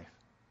his life.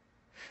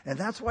 And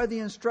that's why the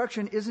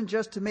instruction isn't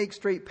just to make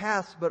straight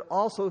paths, but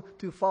also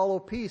to follow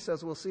peace,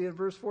 as we'll see in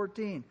verse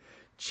 14.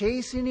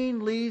 Chastening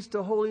leads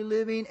to holy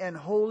living, and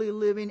holy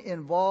living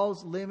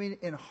involves living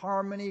in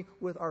harmony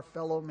with our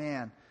fellow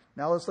man.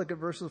 Now let's look at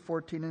verses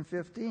 14 and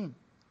 15.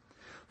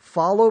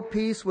 Follow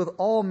peace with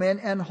all men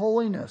and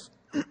holiness,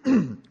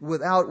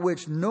 without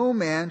which no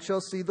man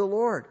shall see the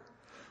Lord.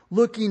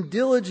 Looking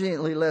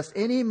diligently, lest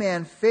any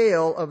man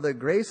fail of the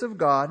grace of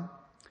God,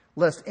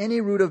 lest any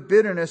root of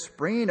bitterness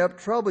springing up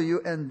trouble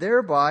you, and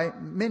thereby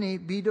many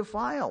be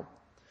defiled.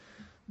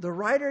 The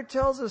writer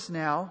tells us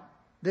now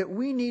that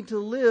we need to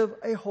live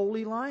a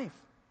holy life.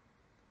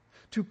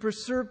 To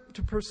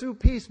pursue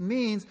peace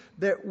means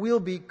that we'll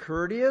be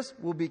courteous,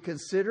 we'll be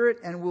considerate,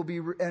 and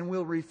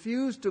we'll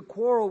refuse to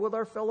quarrel with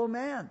our fellow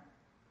man.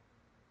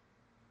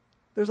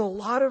 There's a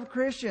lot of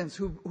Christians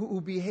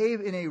who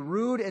behave in a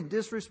rude and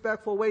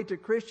disrespectful way to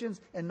Christians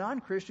and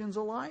non-Christians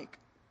alike.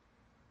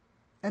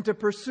 And to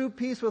pursue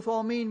peace with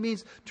all men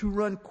means to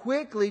run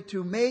quickly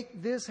to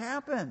make this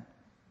happen.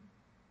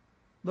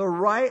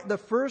 The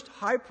first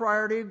high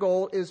priority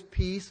goal is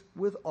peace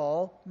with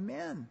all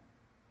men.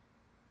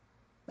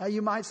 Now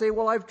you might say,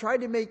 well, I've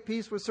tried to make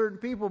peace with certain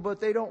people,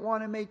 but they don't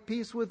want to make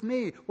peace with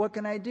me. What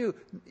can I do?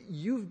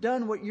 You've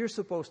done what you're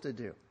supposed to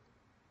do.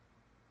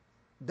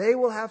 They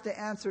will have to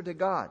answer to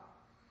God.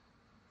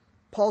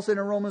 Paul said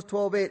in Romans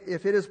 12:8,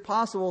 if it is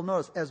possible,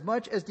 notice, as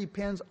much as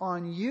depends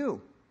on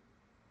you,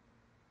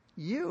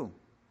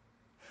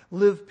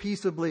 live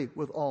peaceably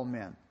with all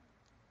men.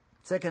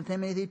 2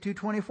 Timothy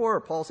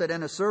 2:24, Paul said,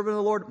 and a servant of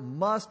the Lord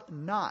must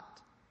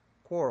not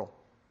quarrel,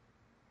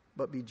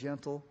 but be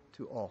gentle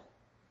to all.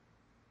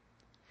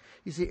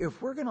 You see,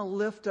 if we're going to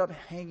lift up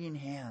hanging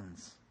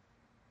hands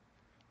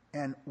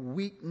and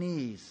weak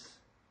knees,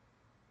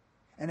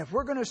 and if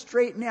we're going to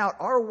straighten out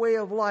our way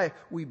of life,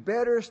 we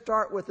better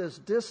start with this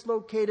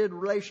dislocated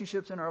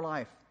relationships in our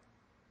life.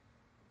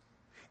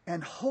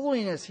 And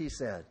holiness, he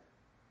said,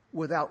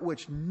 without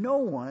which no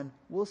one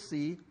will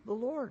see the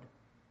Lord.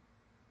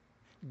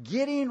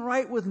 Getting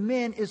right with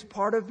men is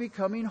part of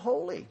becoming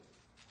holy.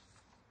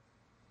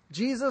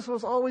 Jesus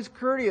was always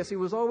courteous. He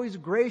was always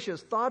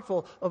gracious,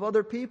 thoughtful of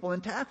other people,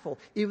 and tactful,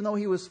 even though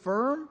he was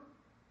firm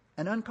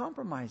and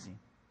uncompromising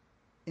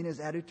in his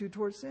attitude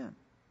towards sin.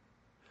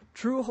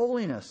 True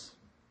holiness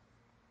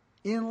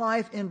in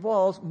life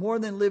involves more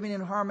than living in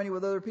harmony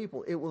with other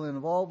people. It will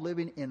involve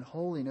living in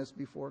holiness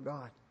before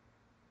God.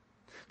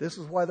 This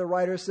is why the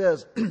writer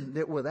says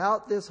that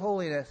without this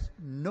holiness,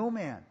 no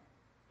man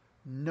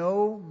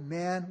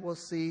will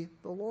see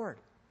the Lord.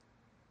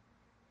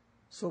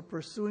 So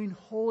pursuing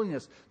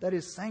holiness, that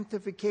is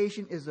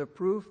sanctification, is a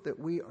proof that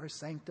we are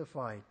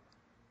sanctified.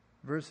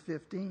 Verse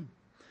 15.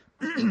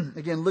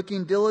 Again,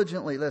 looking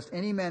diligently, lest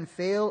any man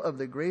fail of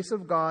the grace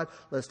of God,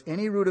 lest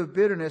any root of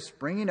bitterness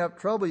springing up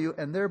trouble you,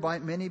 and thereby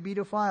many be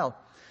defiled.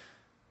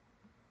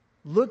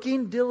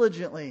 Looking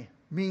diligently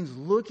means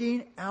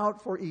looking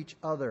out for each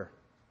other.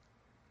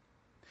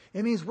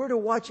 It means we're to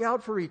watch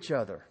out for each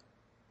other.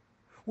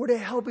 We're to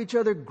help each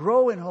other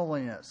grow in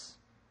holiness.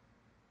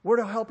 We're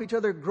to help each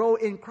other grow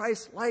in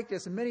Christ's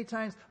likeness. And many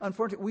times,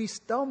 unfortunately, we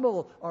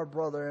stumble our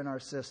brother and our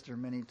sister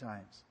many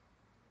times.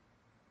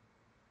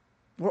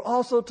 We're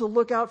also to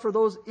look out for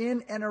those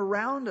in and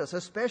around us,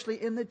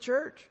 especially in the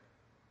church.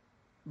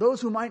 Those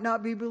who might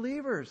not be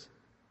believers.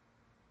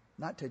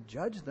 Not to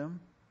judge them,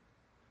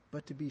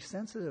 but to be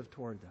sensitive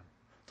toward them.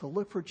 To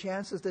look for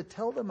chances to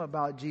tell them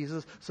about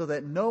Jesus so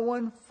that no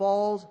one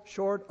falls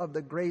short of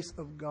the grace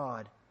of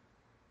God.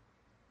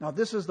 Now,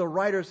 this is the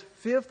writer's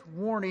fifth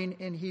warning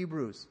in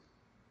Hebrews.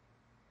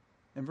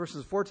 In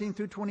verses 14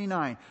 through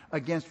 29,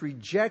 against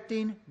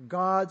rejecting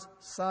God's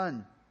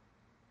Son.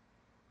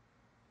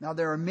 Now,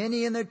 there are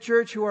many in the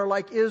church who are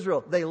like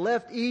Israel. They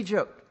left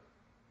Egypt,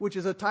 which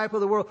is a type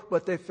of the world,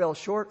 but they fell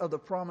short of the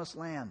promised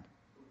land.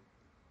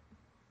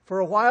 For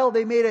a while,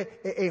 they made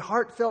a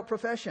heartfelt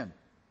profession.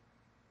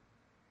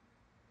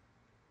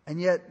 And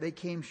yet, they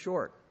came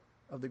short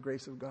of the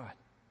grace of God.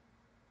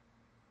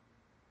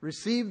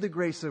 Received the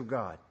grace of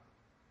God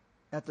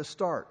at the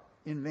start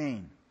in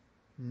vain,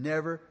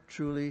 never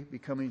truly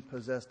becoming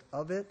possessed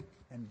of it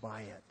and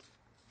by it.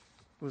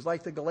 It was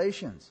like the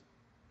Galatians.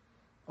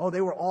 Oh,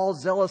 they were all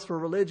zealous for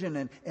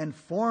religion and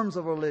forms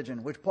of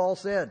religion, which Paul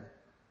said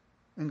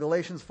in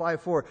Galatians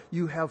 5:4,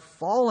 you have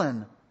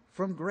fallen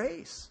from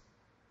grace.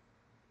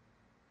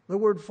 The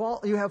word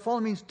fall, you have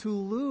fallen means to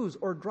lose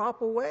or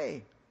drop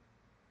away.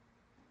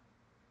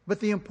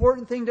 But the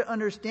important thing to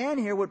understand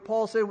here, what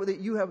Paul said, that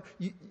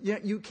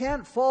you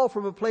can't fall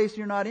from a place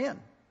you're not in.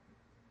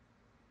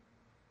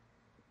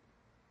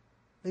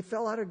 They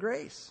fell out of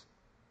grace.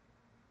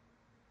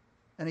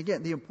 And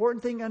again, the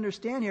important thing to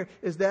understand here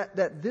is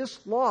that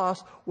this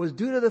loss was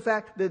due to the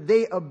fact that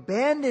they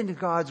abandoned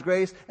God's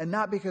grace and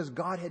not because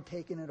God had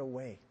taken it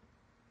away.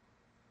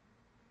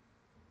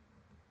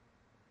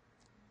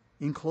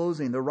 In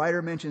closing, the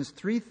writer mentions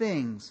 3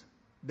 things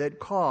that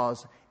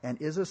cause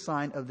and is a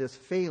sign of this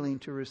failing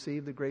to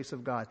receive the grace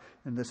of God.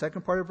 In the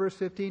second part of verse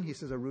 15, he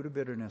says a root of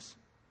bitterness.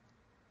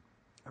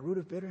 A root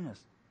of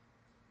bitterness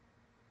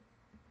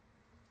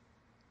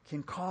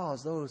can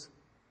cause those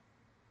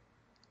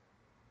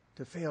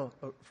to fail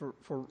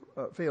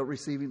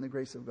receiving the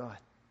grace of God.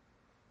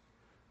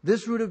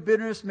 This root of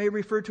bitterness may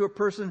refer to a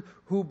person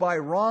who by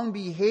wrong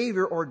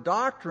behavior or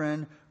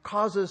doctrine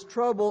causes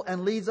trouble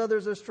and leads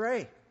others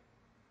astray.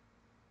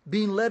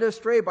 Being led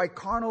astray by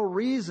carnal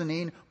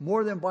reasoning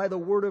more than by the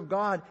Word of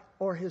God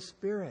or His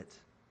Spirit.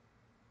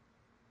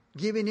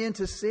 Giving in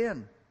to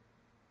sin.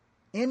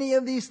 Any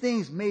of these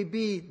things may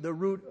be the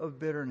root of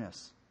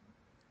bitterness.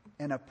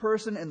 And a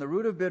person in the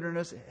root of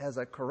bitterness has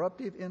a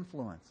corruptive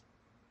influence.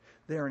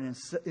 They are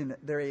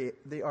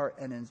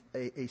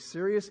a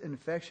serious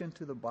infection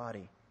to the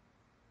body.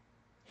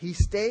 He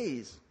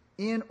stays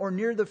in or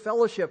near the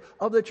fellowship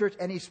of the church,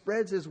 and he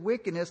spreads his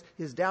wickedness,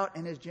 his doubt,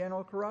 and his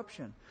general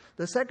corruption.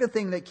 The second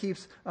thing that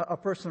keeps a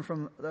person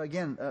from,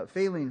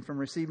 failing from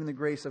receiving the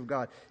grace of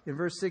God, in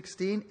verse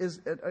 16, is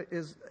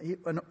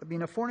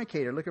being a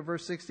fornicator. Look at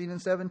verse 16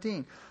 and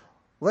 17.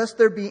 Lest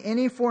there be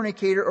any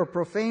fornicator or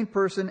profane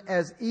person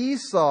as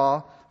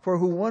Esau, for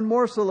who one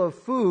morsel of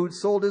food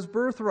sold his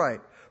birthright.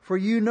 For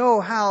you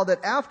know how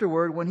that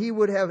afterward, when he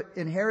would have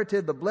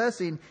inherited the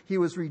blessing, he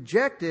was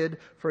rejected,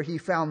 for he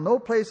found no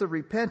place of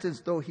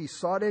repentance, though he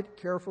sought it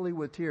carefully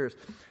with tears.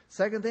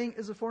 Second thing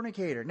is a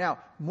fornicator. Now,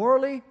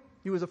 morally,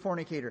 he was a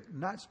fornicator.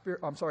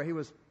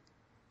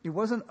 He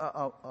wasn't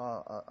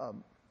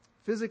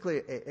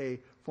physically a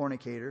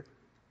fornicator,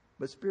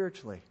 but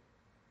spiritually.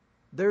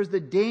 There's the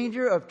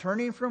danger of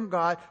turning from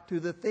God to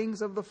the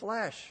things of the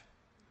flesh.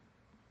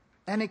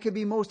 And it could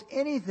be most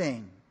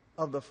anything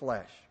of the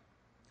flesh.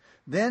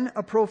 Then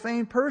a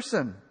profane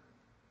person.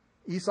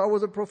 Esau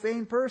was a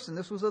profane person.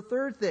 This was a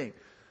third thing.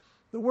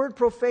 The word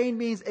profane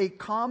means a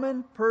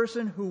common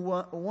person,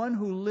 one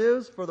who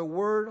lives for the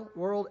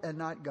world and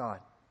not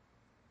God.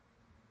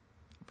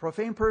 A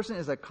profane person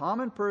is a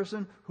common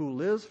person who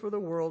lives for the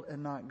world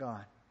and not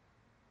God.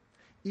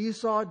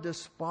 Esau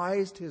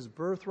despised his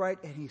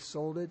birthright and he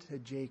sold it to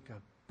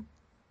Jacob.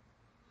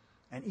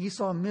 And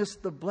Esau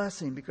missed the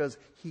blessing because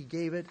he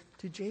gave it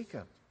to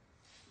Jacob.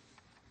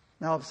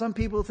 Now, some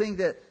people think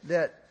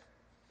that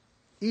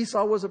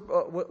Esau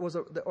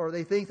or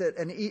they think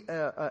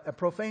that a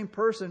profane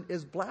person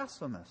is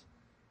blasphemous.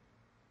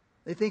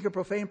 They think a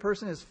profane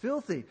person is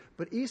filthy,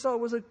 but Esau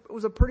was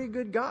a pretty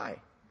good guy.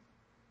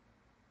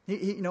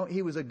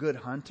 He was a good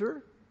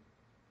hunter.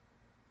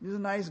 He was a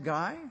nice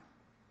guy.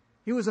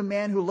 He was a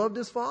man who loved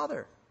his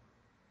father.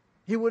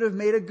 He would have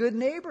made a good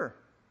neighbor.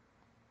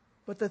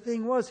 But the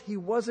thing was, he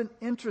wasn't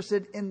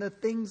interested in the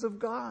things of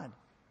God.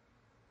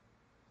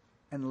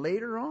 And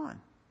later on,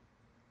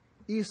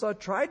 Esau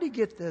tried to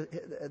get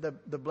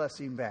the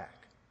blessing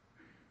back.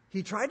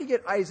 He tried to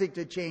get Isaac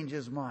to change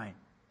his mind,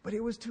 but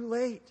it was too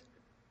late.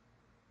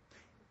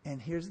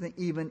 And here's the thing,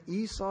 even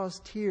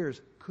Esau's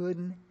tears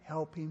couldn't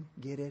help him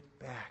get it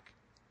back.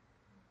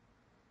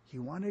 He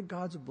wanted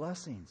God's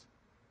blessings,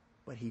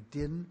 but he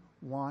didn't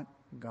want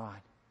God.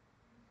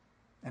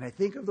 And I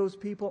think of those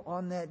people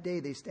on that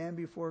day, they stand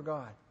before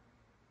God.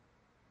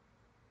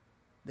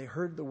 They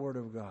heard the word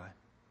of God.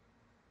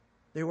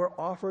 They were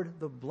offered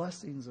the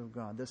blessings of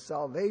God, the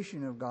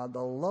salvation of God,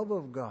 the love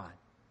of God.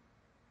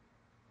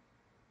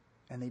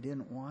 And they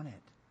didn't want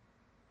it.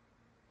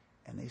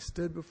 And they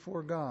stood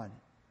before God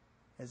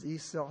as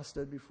Esau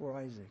stood before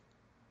Isaac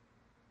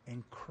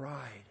and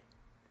cried,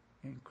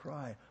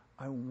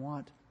 I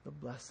want the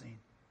blessing,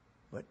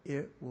 but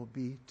it will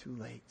be too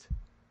late.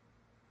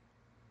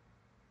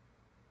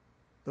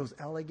 Those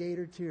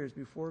alligator tears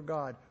before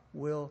God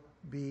will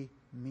be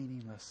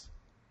meaningless.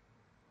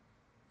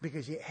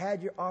 Because you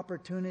had your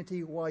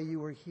opportunity while you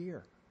were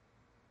here.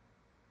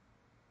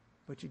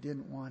 But you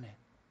didn't want it.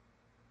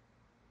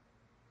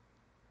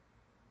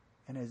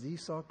 And as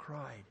Esau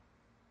cried,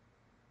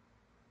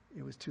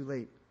 it was too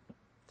late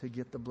to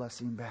get the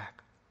blessing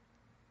back.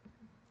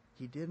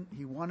 He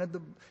wanted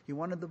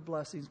the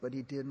blessings, but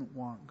he didn't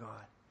want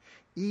God.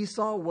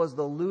 Esau was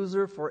the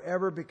loser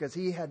forever because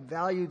he had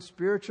valued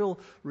spiritual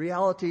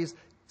realities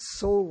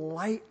so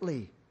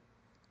lightly.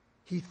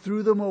 He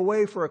threw them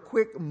away for a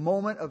quick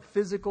moment of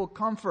physical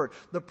comfort.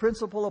 The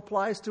principle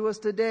applies to us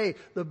today.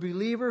 The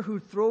believer who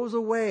throws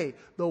away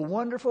the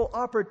wonderful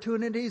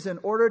opportunities in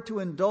order to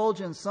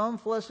indulge in some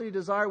fleshly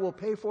desire will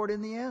pay for it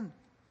in the end.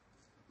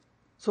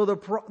 So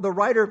the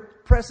writer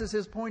presses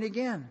his point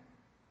again.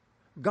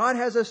 God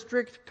has a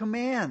strict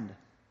command.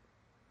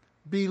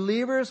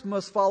 Believers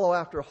must follow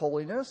after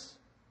holiness.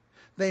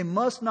 They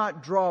must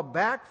not draw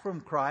back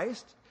from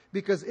Christ,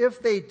 because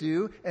if they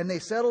do, and they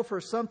settle for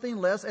something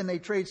less, and they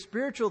trade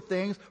spiritual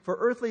things for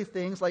earthly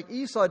things like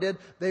Esau did,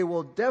 they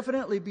will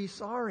definitely be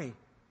sorry.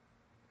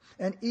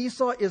 And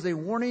Esau is a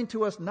warning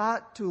to us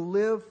not to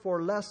live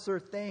for lesser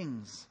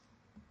things.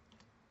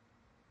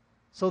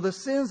 So the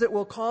sins that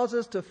will cause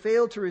us to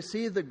fail to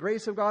receive the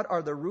grace of God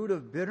are the root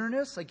of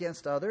bitterness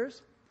against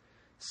others,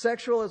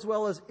 sexual as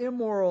well as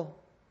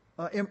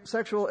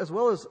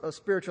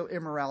spiritual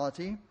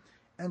immorality,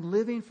 and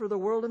living for the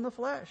world in the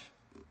flesh.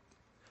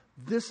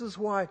 This is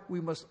why we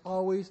must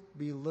always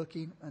be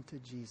looking unto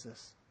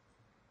Jesus.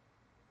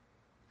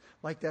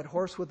 Like that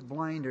horse with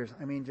blinders,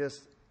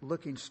 just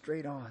looking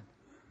straight on.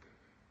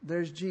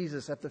 There's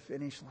Jesus at the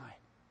finish line.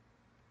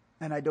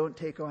 And I don't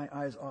take my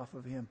eyes off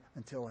of him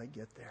until I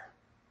get there.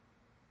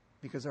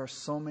 Because there are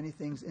so many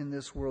things in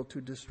this world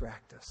to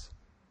distract us.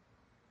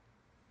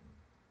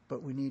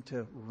 But we need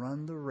to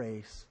run the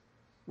race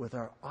with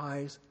our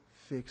eyes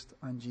fixed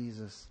on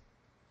Jesus,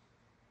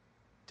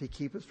 to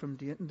keep us from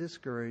getting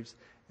discouraged,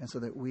 and so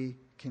that we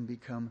can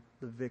become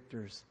the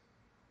victors,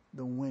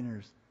 the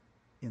winners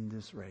in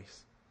this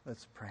race.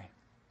 Let's pray.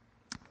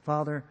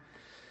 Father,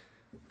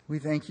 we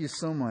thank you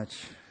so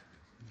much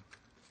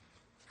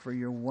for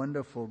your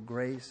wonderful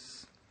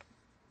grace,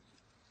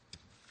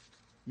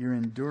 your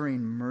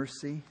enduring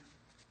mercy.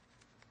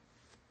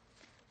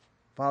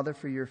 Father,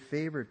 for your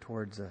favor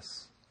towards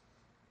us.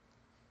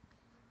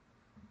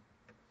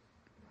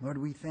 Lord,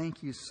 we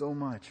thank you so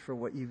much for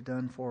what you've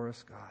done for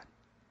us, God.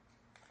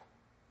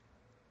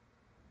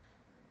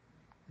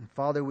 And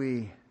Father,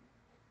 we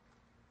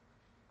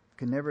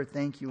can never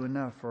thank you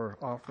enough for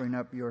offering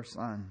up your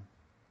Son.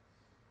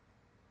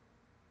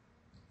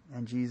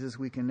 And Jesus,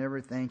 we can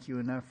never thank you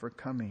enough for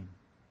coming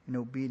in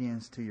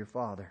obedience to your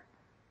Father.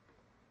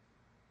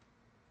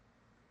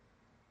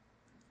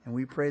 And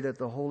we pray that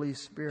the Holy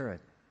Spirit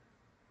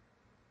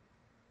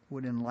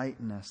would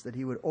enlighten us, that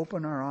he would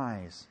open our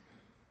eyes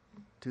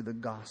to the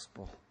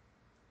gospel,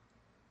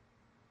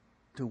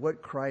 to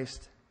what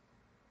Christ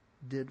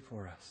did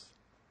for us.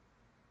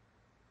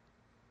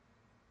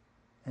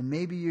 And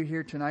maybe you're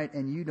here tonight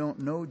and you don't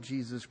know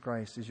Jesus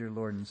Christ as your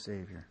Lord and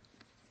Savior.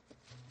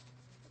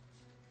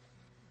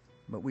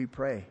 But we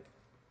pray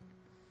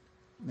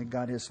that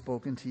God has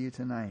spoken to you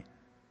tonight,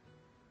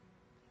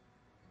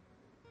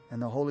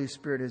 and the Holy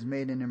Spirit has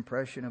made an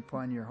impression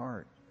upon your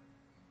heart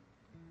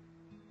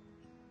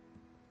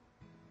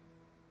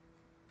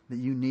that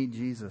you need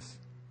Jesus.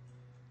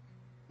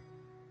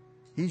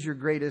 He's your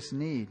greatest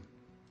need.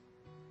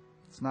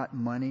 It's not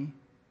money.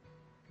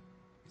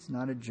 It's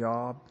not a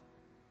job.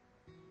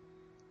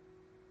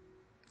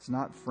 It's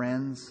not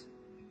friends.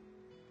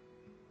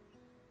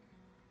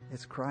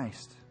 It's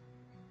Christ.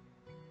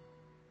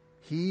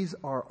 He's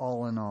our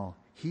all in all.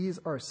 He's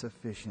our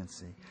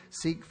sufficiency.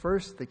 Seek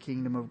first the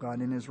kingdom of God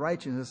and his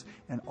righteousness,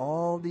 and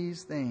all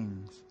these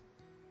things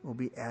will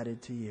be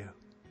added to you.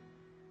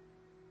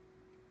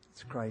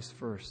 It's Christ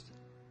first.